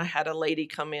ICU and I had a lady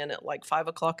come in at like 5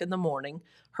 o'clock in the morning.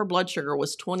 Her blood sugar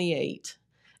was 28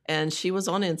 and she was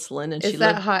on insulin. And is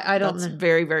that high? I don't know. That's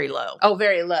very, very low. Oh,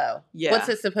 very low. Yeah. What's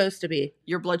it supposed to be?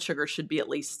 Your blood sugar should be at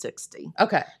least 60.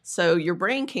 Okay. So your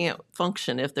brain can't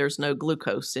function if there's no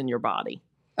glucose in your body.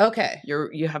 Okay.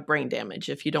 You have brain damage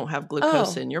if you don't have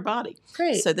glucose in your body.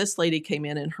 Great. So this lady came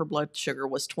in and her blood sugar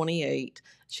was 28.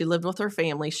 She lived with her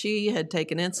family. She had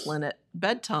taken insulin at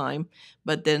bedtime,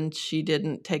 but then she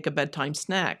didn't take a bedtime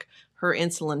snack. Her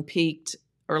insulin peaked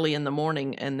early in the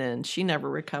morning and then she never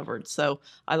recovered. So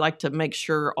I like to make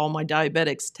sure all my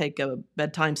diabetics take a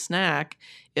bedtime snack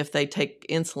if they take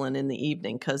insulin in the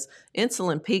evening, because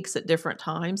insulin peaks at different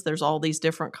times. There's all these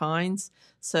different kinds.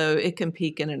 So it can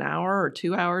peak in an hour or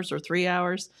 2 hours or 3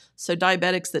 hours. So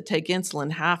diabetics that take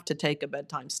insulin have to take a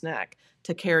bedtime snack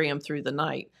to carry them through the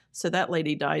night. So that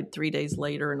lady died 3 days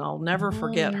later, and I'll never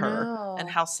forget her and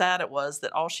how sad it was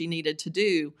that all she needed to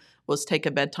do was take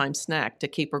a bedtime snack to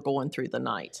keep her going through the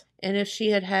night. And if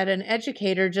she had had an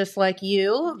educator just like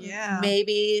you,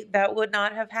 maybe that would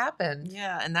not have happened.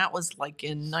 Yeah, and that was like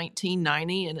in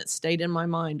 1990, and it stayed in my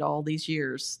mind all these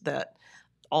years that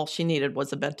all she needed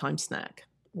was a bedtime snack.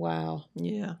 Wow.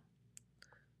 Yeah.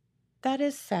 That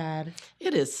is sad.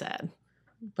 It is sad.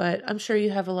 But I'm sure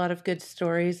you have a lot of good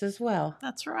stories as well.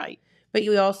 That's right. But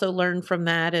you also learn from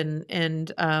that,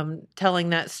 and telling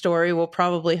that story will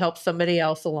probably help somebody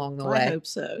else along the way. I hope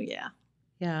so, yeah.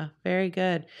 Yeah, very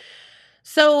good.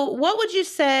 So what would you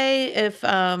say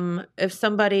if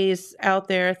somebody's out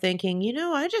there thinking,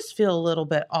 I just feel a little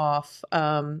bit off?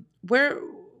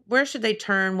 Where should they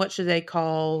turn? What should they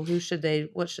call? What should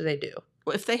they do?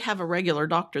 Well, if they have a regular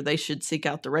doctor, they should seek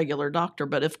out the regular doctor.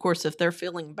 But of course, if they're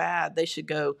feeling bad, they should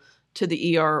go to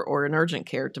the ER or an urgent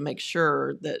care to make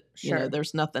sure that,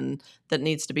 there's nothing that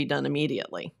needs to be done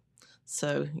immediately.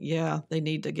 So, yeah, they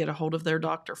need to get a hold of their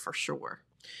doctor for sure.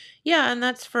 Yeah, and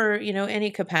that's for,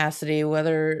 any capacity,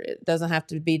 whether it doesn't have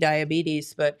to be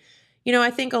diabetes. But,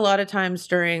 I think a lot of times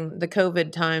during the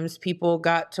COVID times, people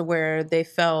got to where they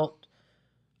felt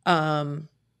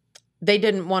they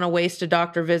didn't want to waste a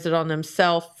doctor visit on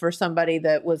themselves for somebody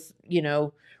that was,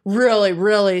 really,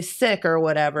 really sick or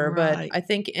whatever. Right. But I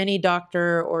think any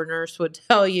doctor or nurse would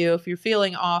tell you if you're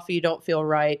feeling off, you don't feel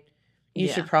right, you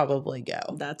should probably go.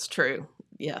 That's true.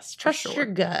 Yes. Trust your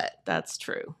gut. That's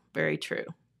true. Very true.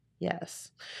 Yes.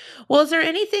 Well, is there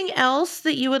anything else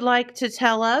that you would like to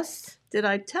tell us? Did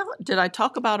I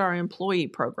talk about our employee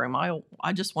program?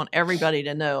 I just want everybody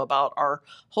to know about our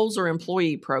Holzer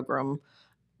employee program,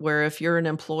 where if you're an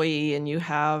employee and you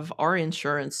have our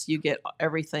insurance, you get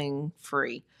everything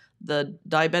free. The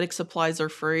diabetic supplies are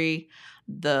free.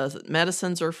 The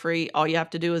medicines are free. All you have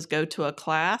to do is go to a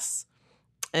class,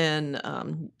 and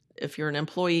if you're an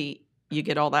employee, you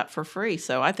get all that for free.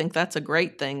 So I think that's a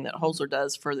great thing that Holzer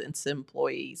does for its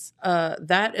employees.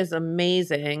 That is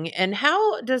amazing. And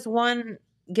how does one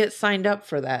get signed up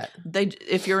for that?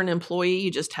 If you're an employee,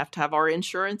 you just have to have our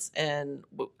insurance and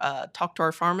talk to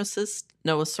our pharmacist,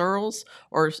 Noah Searles,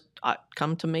 or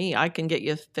come to me. I can get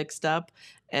you fixed up.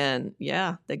 And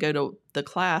yeah, they go to the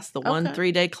class, the 1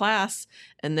 3-day class,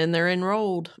 and then they're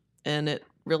enrolled, and it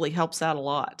really helps out a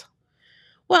lot.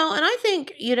 Well, and I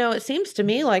think, it seems to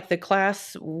me like the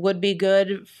class would be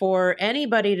good for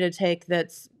anybody to take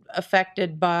that's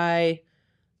affected by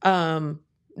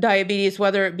diabetes,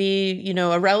 whether it be,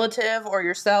 a relative or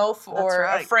yourself or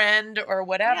a friend or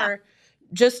whatever,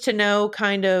 just to know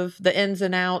kind of the ins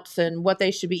and outs and what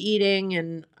they should be eating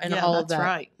and all of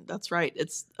that. That's right.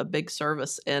 It's a big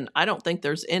service. And I don't think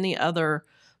there's any other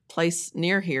place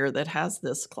near here that has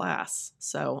this class.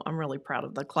 So I'm really proud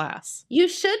of the class. You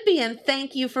should be, and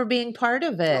thank you for being part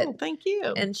of it. Oh, thank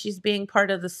you. And she's being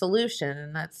part of the solution,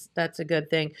 and that's a good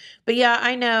thing. But yeah,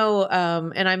 I know,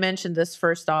 and I mentioned this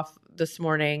first off this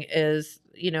morning is,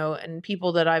 and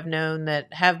people that I've known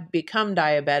that have become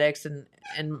diabetics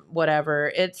and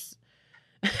whatever, it's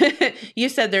you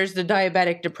said there's the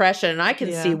diabetic depression, and I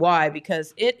can see why,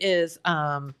 because it is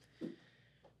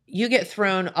you get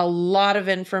thrown a lot of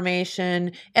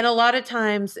information, and a lot of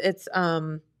times it's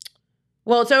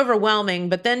it's overwhelming,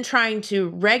 but then trying to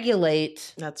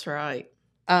regulate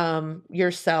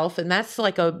yourself, and that's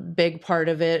like a big part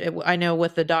of it. I know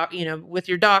with the with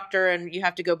your doctor, and you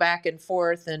have to go back and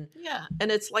forth, and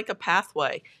and it's like a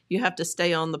pathway. You have to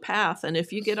stay on the path, and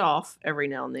if you get off every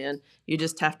now and then, you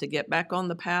just have to get back on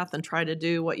the path and try to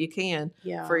do what you can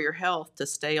for your health to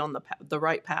stay on the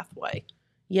right pathway.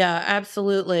 Yeah,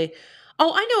 absolutely.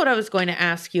 Oh, I know what I was going to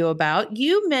ask you about.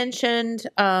 You mentioned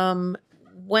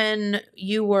when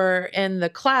you were in the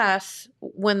class,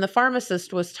 when the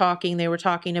pharmacist was talking, they were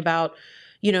talking about,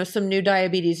 some new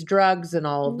diabetes drugs and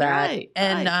all of that. Right.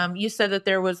 And you said that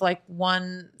there was like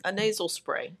a nasal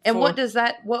spray. And what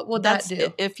would that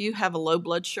do? If you have a low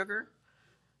blood sugar,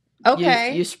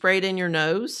 you spray it in your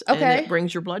nose, and it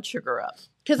brings your blood sugar up.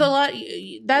 Because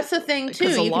that's the thing too.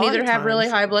 You can either have really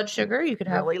high blood sugar, you could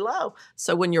have really low.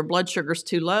 So when your blood sugar's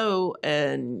too low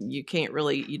and you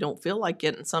don't feel like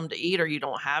getting some to eat, or you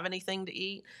don't have anything to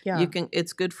eat,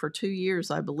 it's good for 2 years,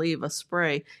 I believe, a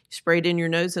spray. You spray it in your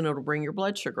nose and it'll bring your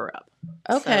blood sugar up.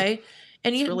 Okay. So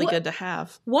it's really good to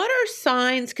have. What are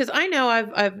signs? Because I know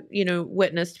I've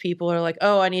witnessed people are like,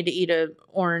 oh, I need to eat an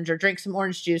orange or drink some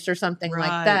orange juice or something like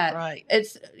that. Right.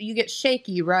 You get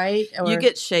shaky, right? You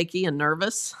get shaky and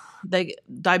nervous.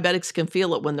 Diabetics can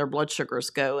feel it when their blood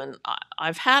sugars go, and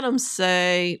I've had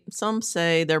some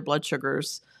say their blood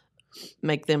sugars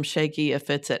make them shaky.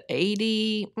 If it's at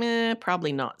 80,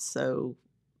 probably not so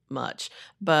much,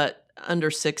 but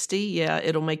under 60,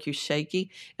 it'll make you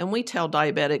shaky. And we tell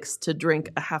diabetics to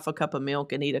drink a half a cup of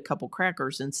milk and eat a couple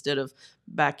crackers instead of,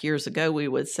 back years ago, we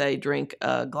would say drink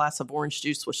a glass of orange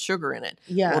juice with sugar in it.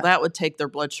 Yeah. Well, that would take their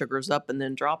blood sugars up and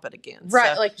then drop it again.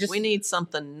 Right. So we need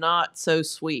something not so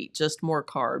sweet, just more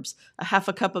carbs. A half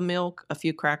a cup of milk, a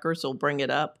few crackers will bring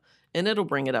it up, and it'll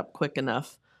bring it up quick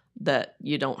enough that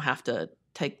you don't have to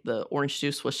take the orange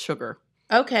juice with sugar.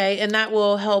 Okay, and that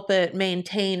will help it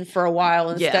maintain for a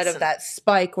while instead of that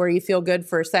spike where you feel good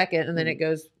for a second and then it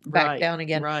goes back down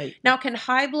again. Right. Now, can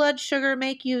high blood sugar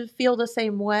make you feel the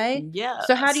same way? Yeah.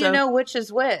 So how do you know which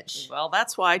is which? Well,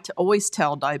 that's why I always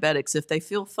tell diabetics, if they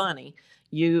feel funny,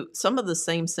 some of the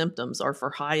same symptoms are for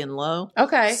high and low.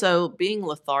 Okay. So being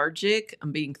lethargic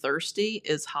and being thirsty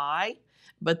is high,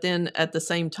 but then at the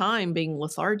same time, being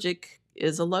lethargic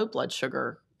is a low blood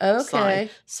sugar sign.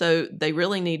 So they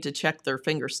really need to check their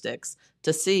finger sticks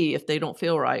to see if they don't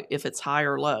feel right, if it's high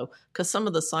or low, because some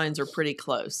of the signs are pretty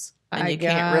close and you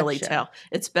can't really tell.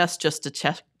 It's best just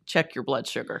to check your blood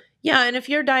sugar. Yeah, and if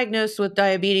you're diagnosed with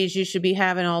diabetes, you should be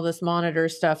having all this monitor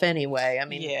stuff anyway. I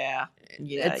mean,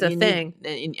 it's a thing.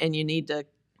 And you need to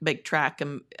make track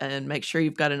and make sure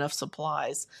you've got enough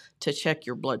supplies to check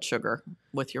your blood sugar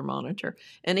with your monitor.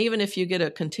 And even if you get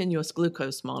a continuous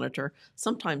glucose monitor,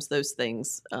 sometimes those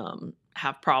things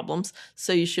have problems.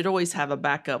 So you should always have a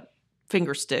backup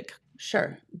finger stick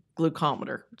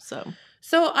glucometer. So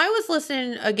I was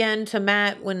listening again to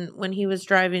Matt when he was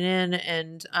driving in,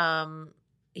 and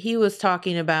he was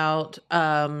talking about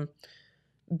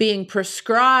being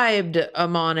prescribed a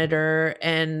monitor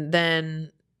and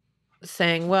then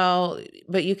saying, well,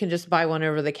 but you can just buy one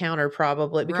over the counter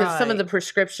probably, because some of the Right.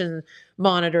 prescription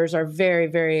monitors are very,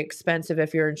 very expensive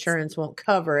if your insurance won't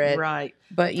cover it. Right.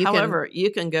 But you can However,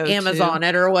 you can go to Amazon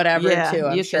it or whatever yeah, too,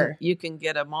 I'm you sure. can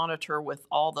get a monitor with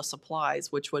all the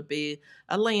supplies, which would be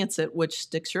a lancet, which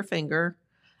sticks your finger,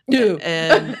 Ew.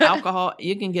 and alcohol.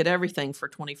 You can get everything for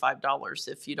 $25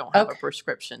 if you don't have a Okay.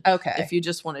 prescription. Okay. If you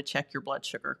just want to check your blood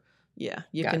sugar, yeah,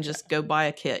 you can Gotcha. just go buy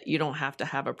a kit. You don't have to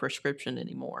have a prescription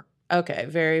anymore. Okay,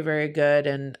 very, very good.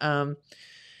 And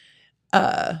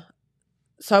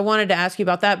so I wanted to ask you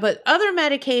about that. But other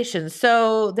medications.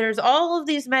 So there's all of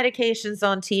these medications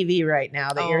on TV right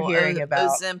now that you're hearing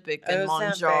about. Ozempic and Ozempic and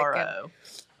Mounjaro.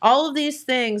 all of these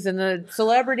things, and the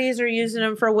celebrities are using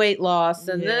them for weight loss,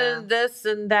 and Yeah. then this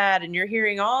and that, and you're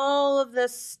hearing all of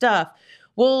this stuff.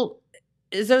 Well,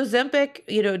 is Ozempic,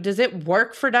 does it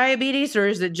work for diabetes, or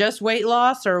is it just weight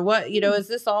loss, or what? Is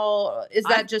this all? Is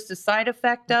that just a side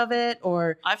effect of it,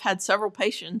 or? I've had several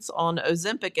patients on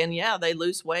Ozempic, and yeah, they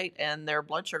lose weight, and their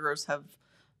blood sugars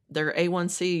their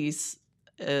A1Cs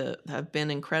have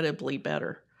been incredibly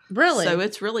better. Really? So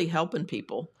it's really helping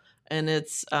people, and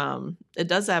it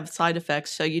does have side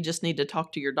effects. So you just need to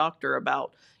talk to your doctor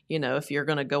about, if you're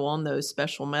going to go on those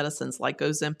special medicines like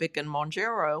Ozempic and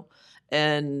Mounjaro,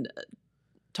 and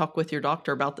talk with your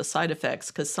doctor about the side effects,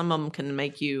 because some of them can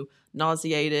make you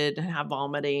nauseated and have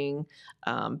vomiting,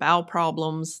 bowel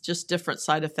problems, just different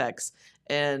side effects.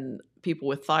 And people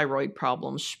with thyroid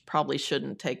problems probably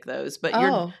shouldn't take those. But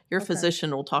your okay.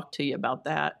 physician will talk to you about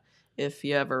that if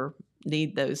you ever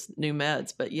need those new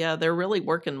meds. But yeah, they're really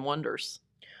working wonders.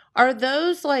 Are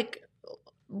those like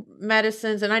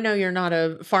medicines, and I know you're not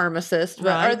a pharmacist, but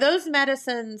Right. are those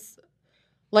medicines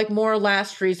like more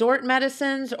last resort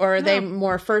medicines, or are they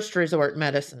more first resort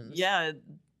medicines? Yeah,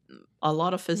 a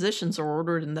lot of physicians are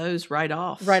ordering those right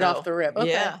off. Right off the rip. Okay.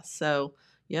 Yeah, so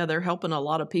yeah, they're helping a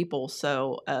lot of people.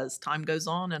 So as time goes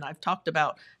on, and I've talked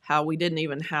about how we didn't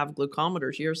even have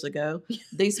glucometers years ago.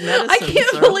 These medicines I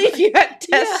can't believe you had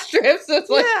test strips with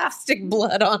stick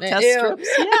blood on it. Test Ew. strips.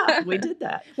 Yeah, we did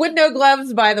that. With no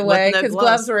gloves, by the way, With no because gloves.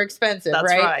 gloves were expensive,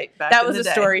 That's right. Back That in was the a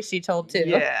day. story she told too.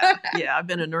 Yeah, I've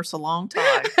been a nurse a long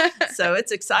time. So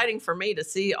it's exciting for me to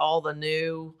see all the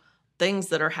new things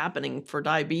that are happening for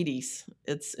diabetes.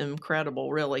 It's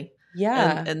incredible, really.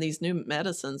 Yeah. And these new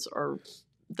medicines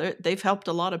they've helped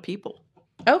a lot of people.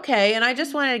 Okay. And I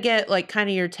just wanted to get like kind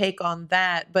of your take on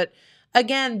that. But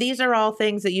again, these are all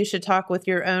things that you should talk with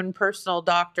your own personal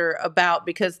doctor about,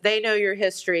 because they know your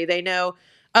history. They know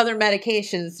other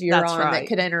medications you're That's on right. that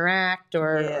could interact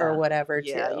or whatever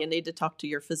Yeah, too. you need to talk to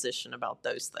your physician about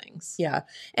those things. Yeah.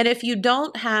 And if you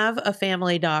don't have a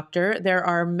family doctor, there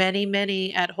are many,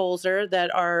 many at Holzer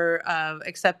that are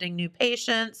accepting new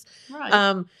patients.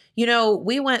 Right.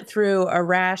 We went through a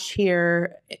rash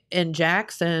here in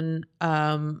Jackson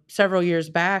several years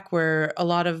back where a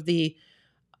lot of the,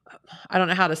 I don't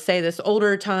know how to say this,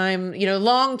 older time,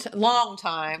 long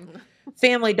time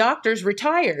family doctors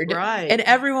retired. Right. And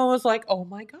everyone was like, oh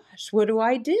my gosh, what do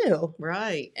I do?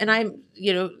 Right. And I,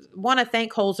 want to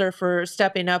thank Holzer for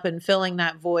stepping up and filling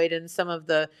that void and some of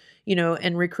the,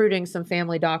 and recruiting some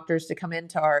family doctors to come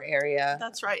into our area.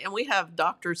 That's right. And we have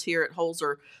doctors here at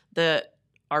Holzer that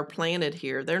are planted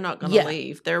here. They're not going to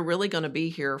leave. They're really going to be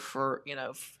here for,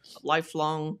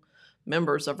 lifelong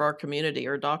members of our community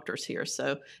or doctors here.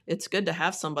 So it's good to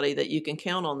have somebody that you can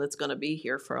count on that's going to be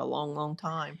here for a long, long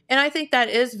time. And I think that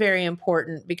is very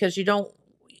important, because you don't,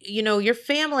 your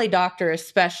family doctor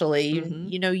especially,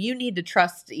 you need to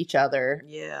trust each other.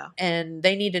 Yeah. And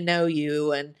they need to know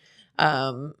you and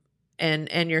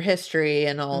your history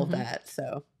and all of that.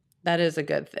 So that is a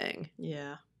good thing.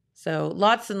 Yeah. So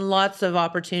lots and lots of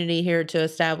opportunity here to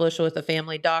establish with a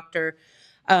family doctor.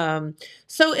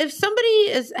 So if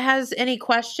somebody has any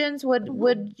questions,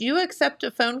 would you accept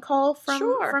a phone call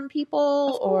from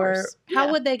people, or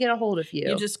how would they get a hold of you?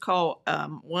 You just call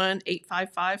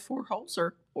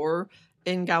 1-855-4-HOLZER, or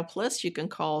in Galplis, you can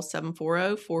call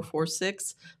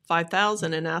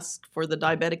 740-446-5000 and ask for the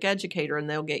diabetic educator, and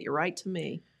they'll get you right to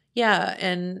me. Yeah,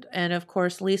 and of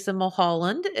course Lisa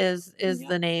Mulholand is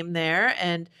the name there,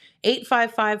 and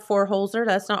 855-4-HOLZER.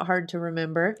 That's not hard to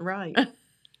remember, right?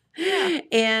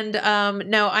 And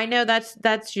no, I know that's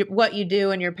what you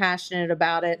do, and you're passionate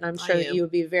about it, and I'm sure that you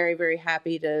would be very, very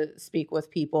happy to speak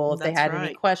with people if they had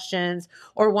any questions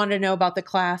or wanted to know about the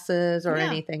classes or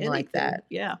anything like that.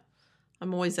 Yeah,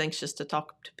 I'm always anxious to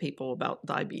talk to people about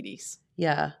diabetes.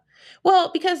 Yeah, well,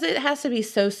 because it has to be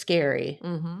so scary.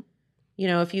 Mm-hmm.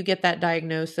 if you get that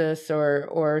diagnosis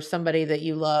or somebody that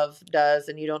you love does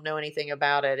and you don't know anything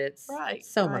about it, it's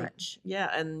so much. Yeah.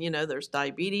 And, there's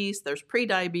diabetes, there's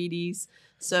prediabetes.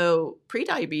 So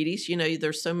prediabetes,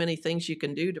 there's so many things you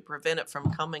can do to prevent it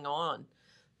from coming on.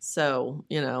 So,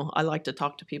 I like to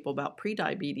talk to people about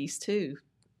prediabetes too.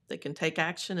 They can take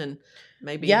action and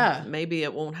maybe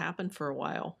it won't happen for a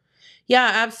while. Yeah,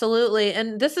 absolutely.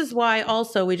 And this is why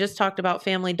also we just talked about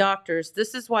family doctors.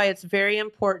 This is why it's very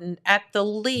important at the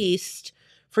least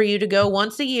for you to go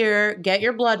once a year, get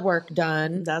your blood work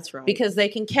done. That's right. Because they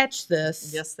can catch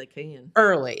this. Yes, they can.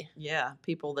 Early. Yeah.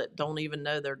 People that don't even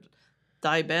know they're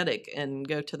diabetic and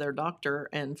go to their doctor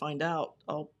and find out,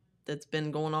 that's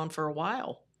been going on for a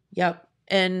while. Yep.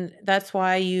 And that's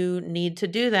why you need to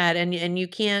do that. And you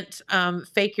can't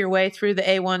fake your way through the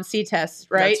A1C test,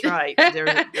 right? That's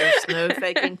right. There's no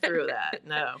faking through that.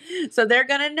 No. So they're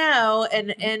going to know.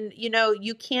 And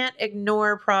you can't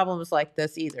ignore problems like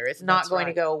this either. It's not going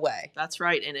to go away. That's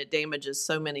right. And it damages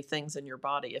so many things in your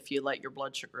body if you let your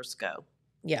blood sugars go.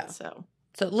 Yeah. So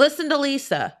listen to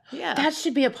Lisa. Yeah. That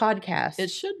should be a podcast. It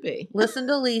should be. Listen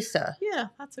to Lisa. Yeah,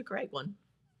 that's a great one.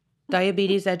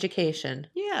 Diabetes education.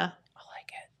 Yeah.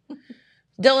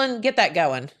 Dylan, get that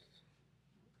going.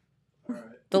 All right.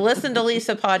 The Listen to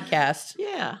Lisa podcast.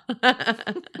 Yeah.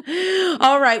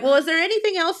 All right. Well, is there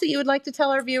anything else that you would like to tell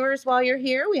our viewers while you're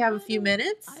here? We have a few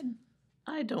minutes.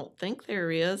 I don't think there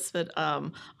is, but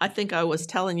I think I was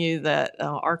telling you that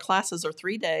our classes are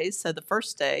 3 days. So the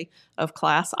first day of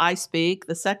class, I speak.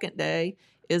 The second day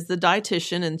is the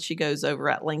dietitian, and she goes over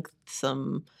at length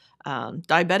some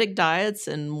diabetic diets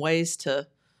and ways to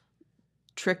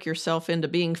trick yourself into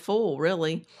being full,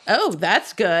 really. Oh,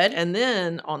 that's good. And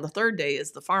then on the third day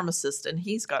is the pharmacist, and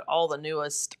he's got all the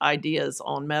newest ideas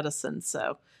on medicine.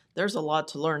 So there's a lot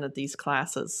to learn at these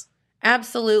classes.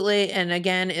 Absolutely. And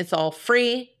again, it's all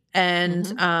free. And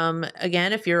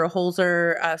again, if you're a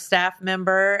Holzer staff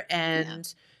member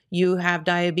and you have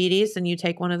diabetes and you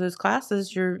take one of those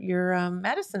classes, your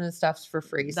medicine and stuff's for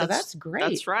free. So that's great.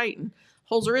 That's right. And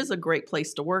Holzer is a great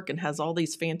place to work and has all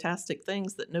these fantastic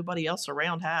things that nobody else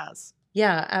around has.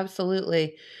 Yeah,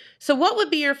 absolutely. So what would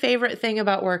be your favorite thing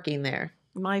about working there?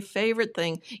 My favorite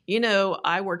thing,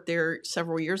 I worked there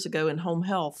several years ago in home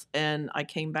health, and I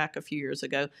came back a few years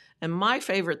ago. And my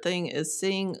favorite thing is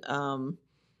seeing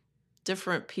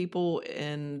different people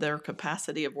in their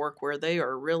capacity of work where they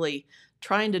are really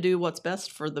trying to do what's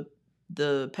best for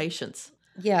the patients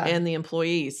and the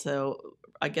employees. So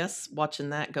I guess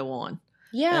watching that go on.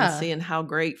 Yeah. And seeing how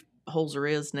great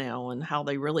Holzer is now and how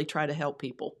they really try to help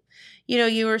people.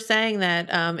 You were saying that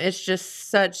it's just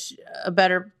such a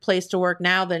better place to work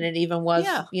now than it even was,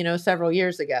 several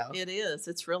years ago. It is.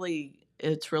 It's really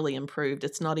improved.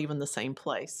 It's not even the same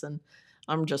place. And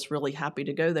I'm just really happy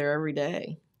to go there every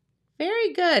day.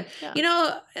 Very good.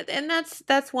 Yeah. And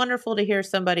that's wonderful to hear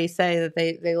somebody say that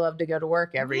they love to go to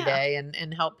work every day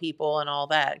and help people and all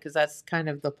that, because that's kind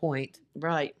of the point.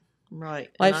 Right. Right.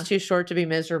 Life's too short to be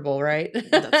miserable, right?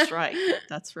 That's right.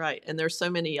 That's right. And there's so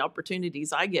many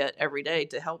opportunities I get every day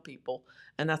to help people.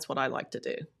 And that's what I like to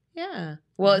do. Yeah.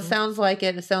 Well, it sounds like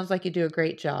it. It sounds like you do a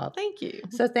great job. Thank you.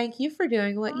 So thank you for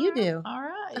doing what you do. All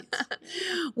right.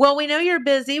 Well, we know you're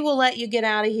busy. We'll let you get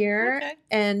out of here. Okay.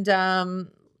 And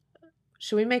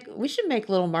we should make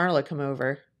little Marla come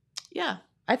over. Yeah.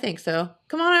 I think so.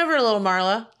 Come on over, little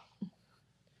Marla.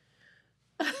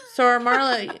 So,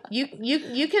 Marla,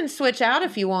 you can switch out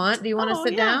if you want. Do you want to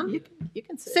sit down? You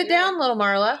can sit down, little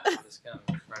Marla. Just come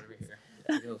right over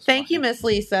here. Thank you, Miss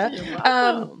Lisa. You're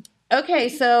welcome. Okay,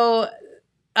 so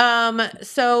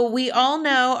we all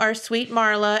know our sweet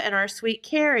Marla and our sweet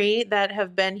Carrie that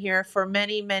have been here for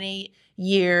many, many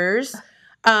years.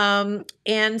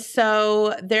 And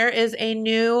so there is a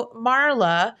new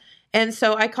Marla. And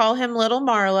so I call him Little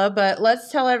Marla, but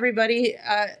let's tell everybody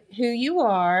who you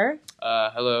are.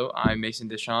 Hello, I'm Mason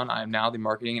Dishon. I'm now the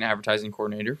marketing and advertising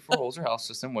coordinator for Holzer Health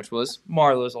System, which was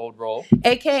Marla's old role.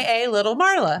 AKA Little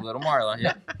Marla. Little Marla,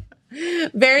 yeah.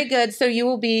 Very good. So you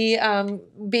will be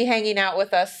hanging out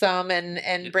with us some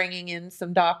and bringing in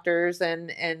some doctors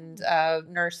and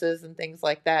nurses and things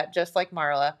like that, just like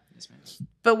Marla. Yes, ma'am.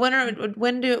 But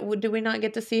when do we not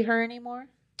get to see her anymore?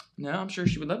 No, I'm sure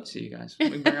she would love to see you guys.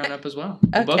 We can bring her on up as well.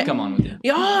 We'll both come on with you.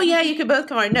 Oh, yeah, you could both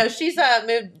come on. No, she's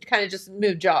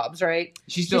moved jobs, right?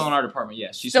 She's still in our department,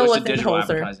 yes. She's still switched to digital Holzer.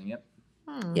 advertising, yep.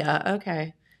 Yeah,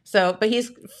 okay. So, but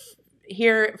he's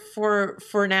here for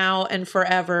now and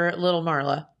forever, Little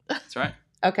Marla. That's right.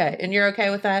 Okay, and you're okay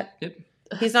with that? Yep.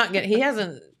 He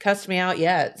hasn't cussed me out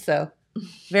yet, so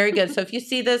very good. So if you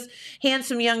see this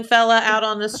handsome young fella out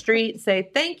on the street, say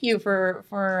thank you for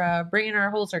bringing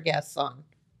our Holzer guests on.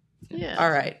 Yeah.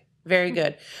 All right. Very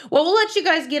good. Well, we'll let you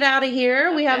guys get out of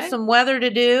here. We have Okay. some weather to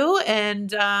do.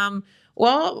 And,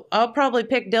 well, I'll probably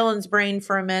pick Dylan's brain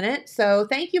for a minute. So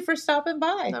thank you for stopping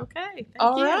by. Okay. Thank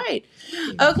All you. right.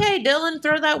 Thank you. Okay, Dylan,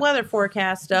 throw that weather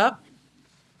forecast up.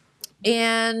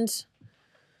 And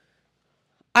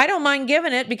I don't mind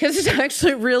giving it because it's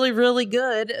actually really, really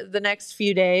good the next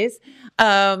few days.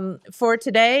 For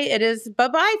today, it is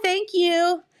bye-bye. Thank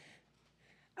you.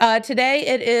 Today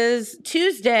it is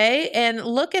Tuesday, and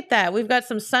look at that. We've got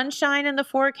some sunshine in the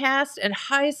forecast and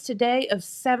highs today of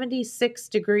 76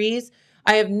 degrees.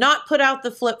 I have not put out the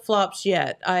flip-flops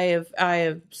yet. I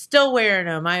have still wearing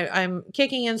them. I'm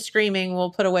kicking and screaming.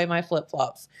 We'll put away my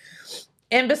flip-flops.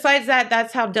 And besides that,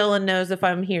 that's how Dylan knows if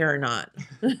I'm here or not.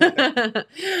 And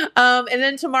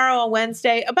then tomorrow on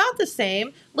Wednesday, about the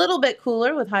same, little bit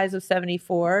cooler with highs of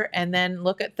 74. And then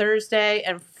look at Thursday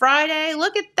and Friday.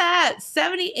 Look at that,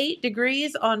 78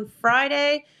 degrees on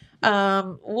Friday.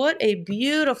 What a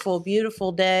beautiful,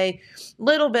 beautiful day.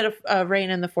 Little bit of rain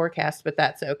in the forecast, but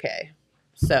that's okay.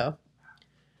 So,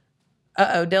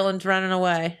 Dylan's running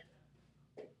away.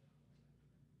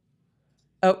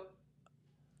 Oh.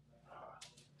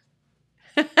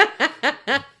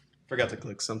 Forgot to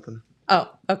click something.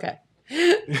 Oh, okay.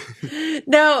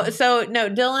 No,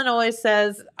 Dylan always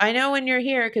says, I know when you're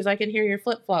here because I can hear your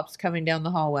flip-flops coming down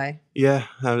the hallway. Yeah,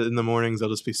 in the mornings I'll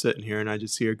just be sitting here and I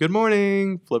just hear, good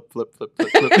morning, flip, flip, flip,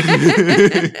 flip, flip.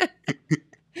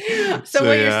 So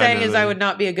what you're yeah, saying is I would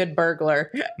not be a good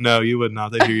burglar. No, you would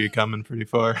not. They hear you coming pretty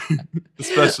far.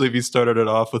 Especially if you started it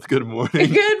off with good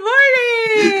morning. Good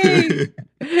morning!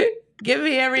 Give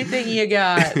me everything you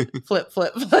got. Flip,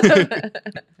 flip, flip.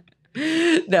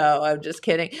 No, I'm just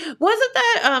kidding. Wasn't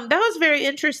that that was very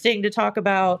interesting to talk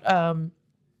about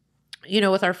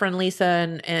with our friend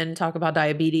Lisa and talk about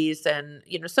diabetes, and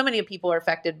so many people are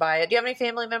affected by it. Do you have any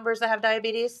family members that have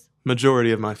diabetes?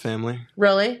 Majority of my family.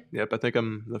 Really? Yep, I think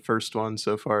I'm the first one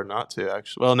so far not to,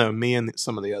 actually. Well, no, me and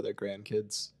some of the other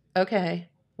grandkids. Okay.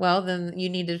 Well, then you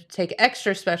need to take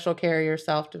extra special care of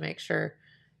yourself to make sure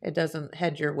it doesn't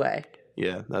head your way.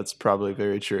 Yeah, that's probably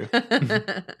very true.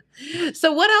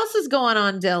 So what else is going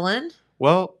on, Dylan?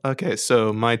 Well, okay,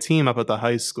 so my team up at the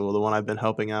high school, the one I've been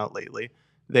helping out lately,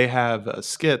 they have a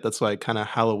skit that's like kind of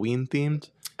Halloween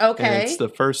themed. Okay. And it's the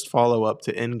first follow-up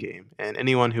to Endgame. And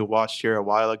anyone who watched here a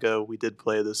while ago, we did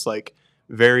play this like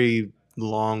very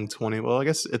long well, I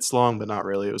guess it's long, but not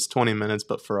really. It was 20 minutes,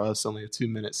 but for us, only a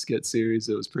 2-minute skit series.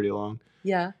 It was pretty long.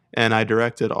 Yeah. And I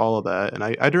directed all of that. And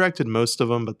I directed most of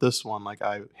them, but this one, like,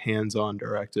 I hands-on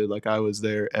directed. Like, I was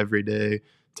there every day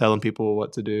telling people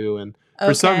what to do. And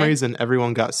for some reason,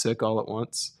 everyone got sick all at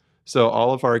once. So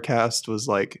all of our cast was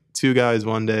like 2 guys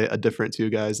one day, a different 2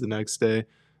 guys the next day.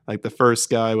 Like the first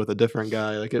guy with a different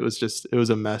guy. Like it was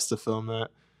a mess to film that.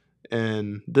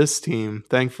 And this team,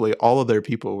 thankfully, all of their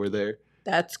people were there.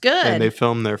 That's good. And they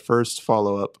filmed their first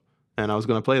follow-up. And I was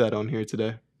going to play that on here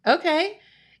today. Okay.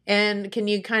 And can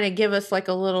you kind of give us like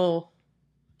a little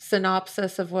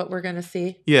synopsis of what we're going to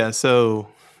see? Yeah, so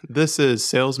this is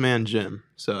Salesman Jim.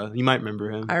 So you might remember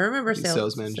him. I remember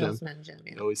Salesman Jim. Yeah.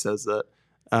 He always says that.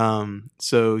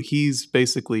 So he's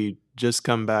basically just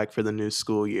come back for the new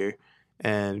school year.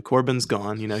 And Corbin's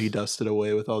gone. He dusted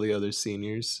away with all the other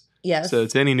seniors. Yes. So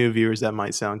to any new viewers, that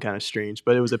might sound kind of strange,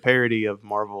 but it was a parody of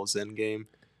Marvel's Endgame.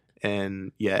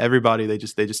 And yeah, everybody, they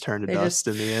just turned to dust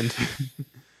in the end.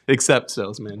 Except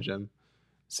Salesman Jim.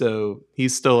 So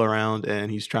he's still around, and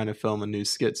he's trying to film a new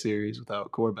skit series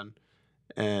without Corbin.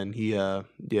 And he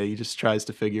just tries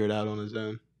to figure it out on his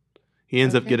own. He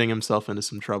ends up getting himself into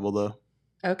some trouble, though.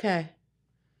 Okay.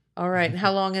 All right. And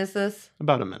how long is this?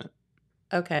 About a minute.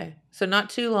 Okay. So not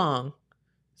too long.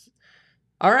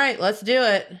 All right. Let's do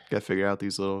it. Got to figure out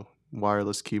these little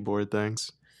wireless keyboard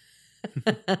things.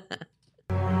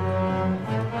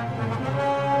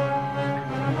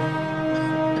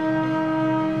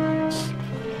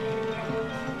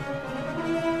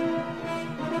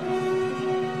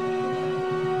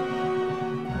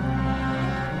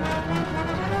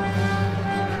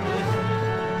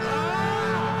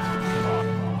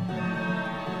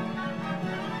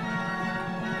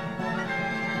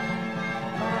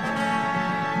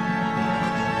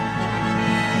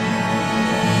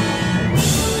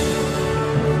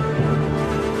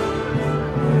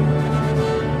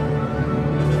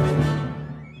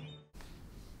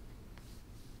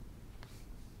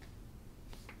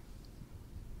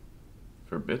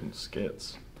 Forbidden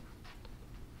skits.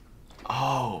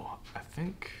 Oh, I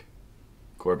think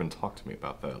Corbin talked to me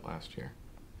about that last year.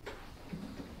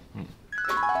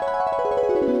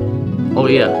 Oh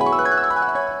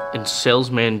yeah, and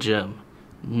Salesman Jim,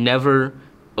 never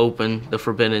open the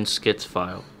Forbidden Skits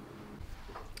file.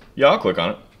 Yeah, I'll click on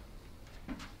it.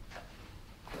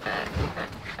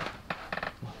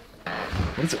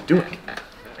 What is it doing?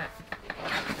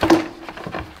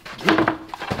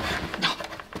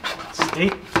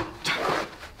 Stay.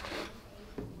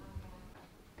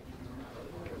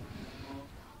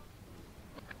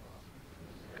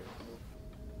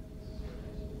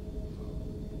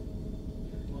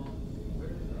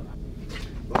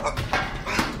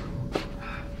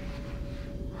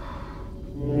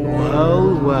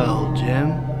 Well, well,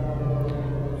 Jim.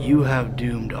 You have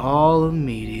doomed all of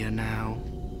media now.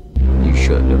 You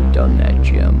shouldn't have done that,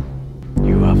 Jim.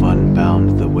 You have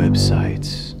unbound the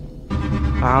websites.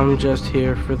 I'm just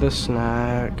here for the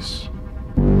snacks.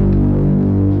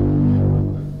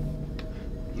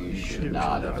 You should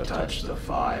not have touched the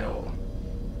file.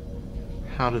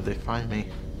 How did they find me?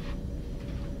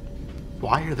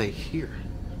 Why are they here?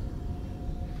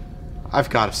 I've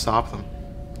got to stop them.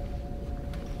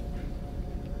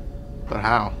 But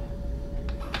how?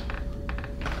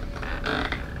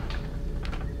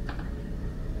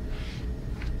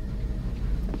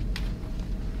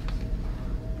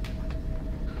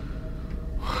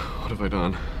 What have I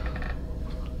done?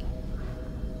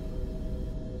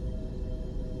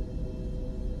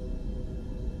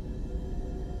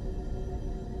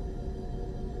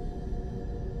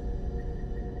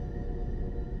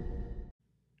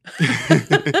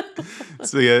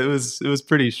 So yeah, it was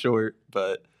pretty short,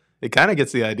 but it kind of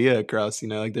gets the idea across.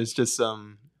 Like there's just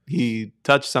he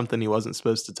touched something he wasn't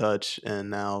supposed to touch, and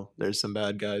now there's some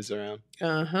bad guys around.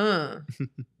 And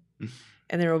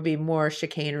there will be more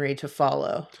chicanery to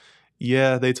follow.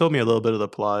 Yeah, they told me a little bit of the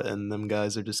plot, and them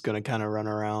guys are just gonna kind of run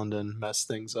around and mess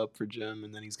things up for Jim,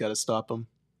 and then he's got to stop them.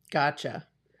 Gotcha.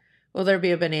 Will there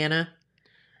be a banana?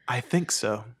 I think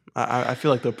so. I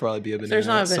feel like there'll probably be a banana. If there's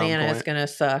not at a banana, some point. it's gonna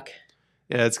suck.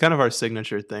 Yeah, it's kind of our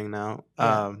signature thing now.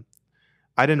 Yeah.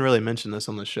 I didn't really mention this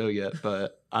on the show yet,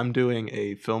 but I'm doing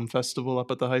a film festival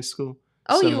up at the high school.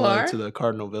 Oh, you similar are? to the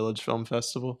Cardinal Village Film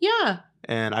Festival. Yeah.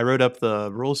 And I wrote up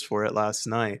the rules for it last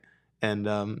night. And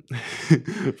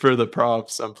for the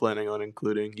props, I'm planning on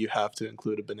including, you have to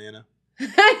include a banana.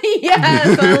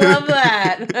 Yes, I love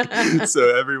that.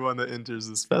 So everyone that enters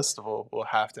this festival will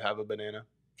have to have a banana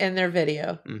in their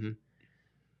video. Mm-hmm.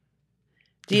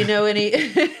 Do you know any?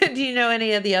 Do you know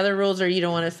any of the other rules, or you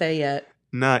don't want to say yet?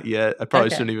 Not yet. I probably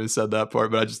Okay. shouldn't even said that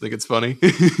part, but I just think it's funny.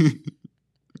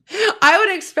 I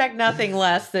would expect nothing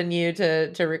less than you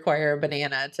to require a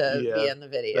banana to be in the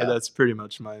video. That's pretty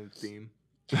much my theme.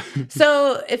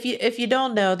 So if you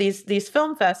don't know, these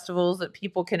film festivals that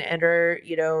people can enter,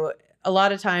 a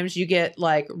lot of times you get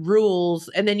like rules,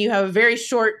 and then you have a very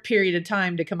short period of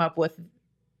time to come up with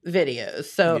videos.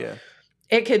 So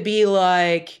it could be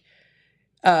like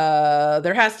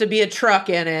there has to be a truck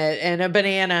in it and a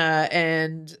banana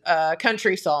and a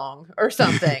country song or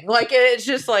something. Like it's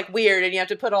just like weird, and you have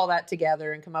to put all that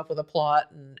together and come up with a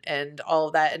plot and all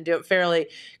of that and do it fairly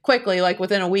quickly, like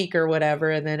within a week or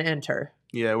whatever, and then enter.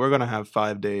 Yeah, we're going to have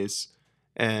 5 days,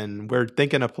 and we're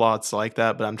thinking of plots like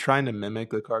that, but I'm trying to mimic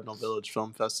the Cardinal Village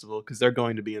Film Festival because they're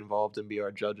going to be involved and be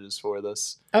our judges for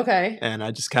this. Okay. And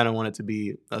I just kind of want it to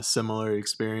be a similar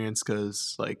experience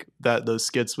because like those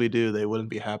skits we do, they wouldn't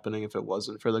be happening if it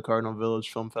wasn't for the Cardinal Village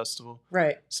Film Festival.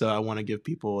 Right. So I want to give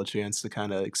people a chance to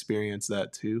kind of experience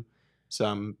that too. So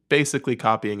I'm basically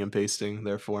copying and pasting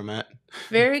their format.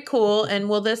 Very cool. And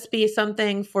will this be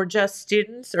something for just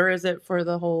students, or is it for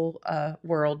the whole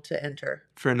world to enter?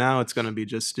 For now, it's going to be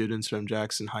just students from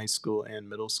Jackson High School and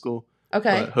middle school.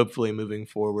 Okay. But hopefully moving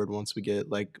forward, once we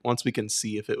can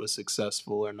see if it was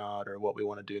successful or not, or what we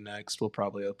want to do next, we'll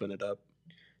probably open it up.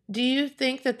 Do you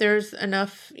think that there's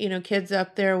enough, kids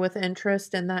up there with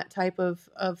interest in that type of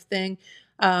thing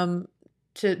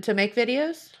to make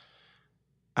videos?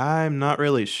 I'm not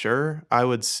really sure. I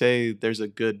would say there's a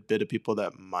good bit of people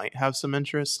that might have some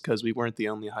interest because we weren't the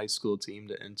only high school team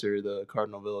to enter the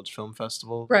Cardinal Village Film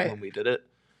Festival when we did it.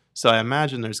 So I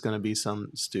imagine there's going to be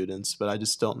some students, but I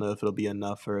just don't know if it'll be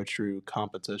enough for a true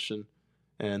competition.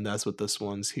 And that's what this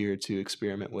one's here to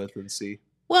experiment with and see.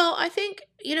 Well, I think,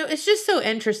 it's just so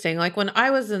interesting. Like when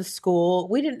I was in school,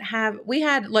 we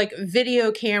had like video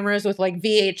cameras with like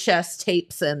VHS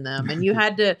tapes in them, and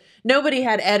nobody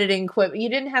had editing equipment. You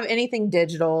didn't have anything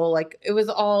digital. Like it was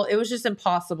just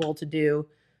impossible to do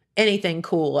anything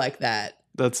cool like that.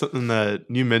 That's something that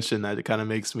you mentioned that it kind of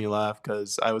makes me laugh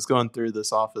because I was going through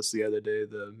this office the other day,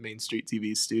 the Main Street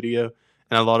TV studio,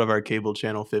 and a lot of our cable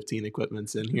channel 15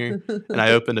 equipment's in here. And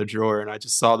I opened a drawer and I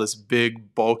just saw this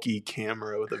big bulky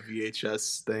camera with a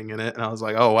VHS thing in it. And I was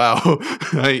like, oh, wow,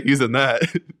 I ain't using that.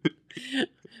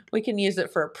 We can use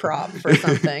it for a prop for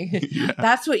something. Yeah.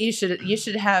 That's what you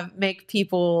should have, make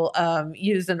people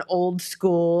use an old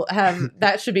school,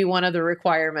 that should be one of the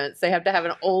requirements. They have to have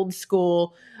an old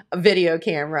school video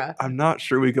camera. I'm not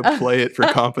sure we could play it for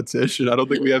competition. I don't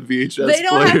think we have VHS They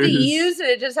don't players. have to use it.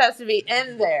 It just has to be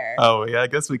in there. Oh, yeah, I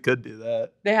guess we could do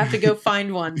that. They have to go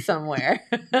find one somewhere.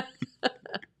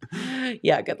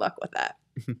 Yeah, good luck with that.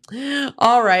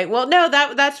 All right. Well, no,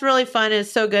 that's really fun. It's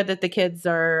so good that the kids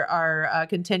are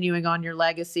continuing on your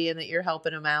legacy and that you're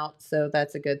helping them out. So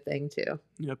that's a good thing too.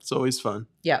 Yep, it's always fun.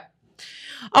 Yep.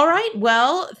 All right.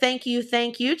 Well, thank you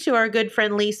to our good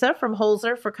friend Lisa from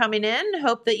Holzer for coming in.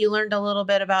 Hope that you learned a little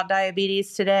bit about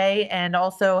diabetes today and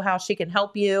also how she can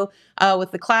help you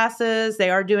with the classes. They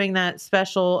are doing that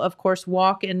special, of course,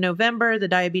 walk in November, the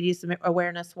Diabetes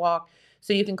Awareness Walk.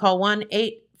 So you can call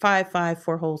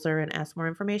 1-855-4-HOLZER and ask more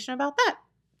information about that.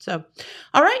 So,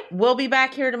 all right, we'll be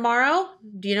back here tomorrow.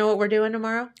 Do you know what we're doing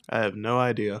tomorrow? I have no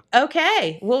idea.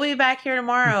 Okay, we'll be back here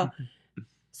tomorrow.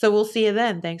 So we'll see you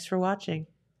then. Thanks for watching.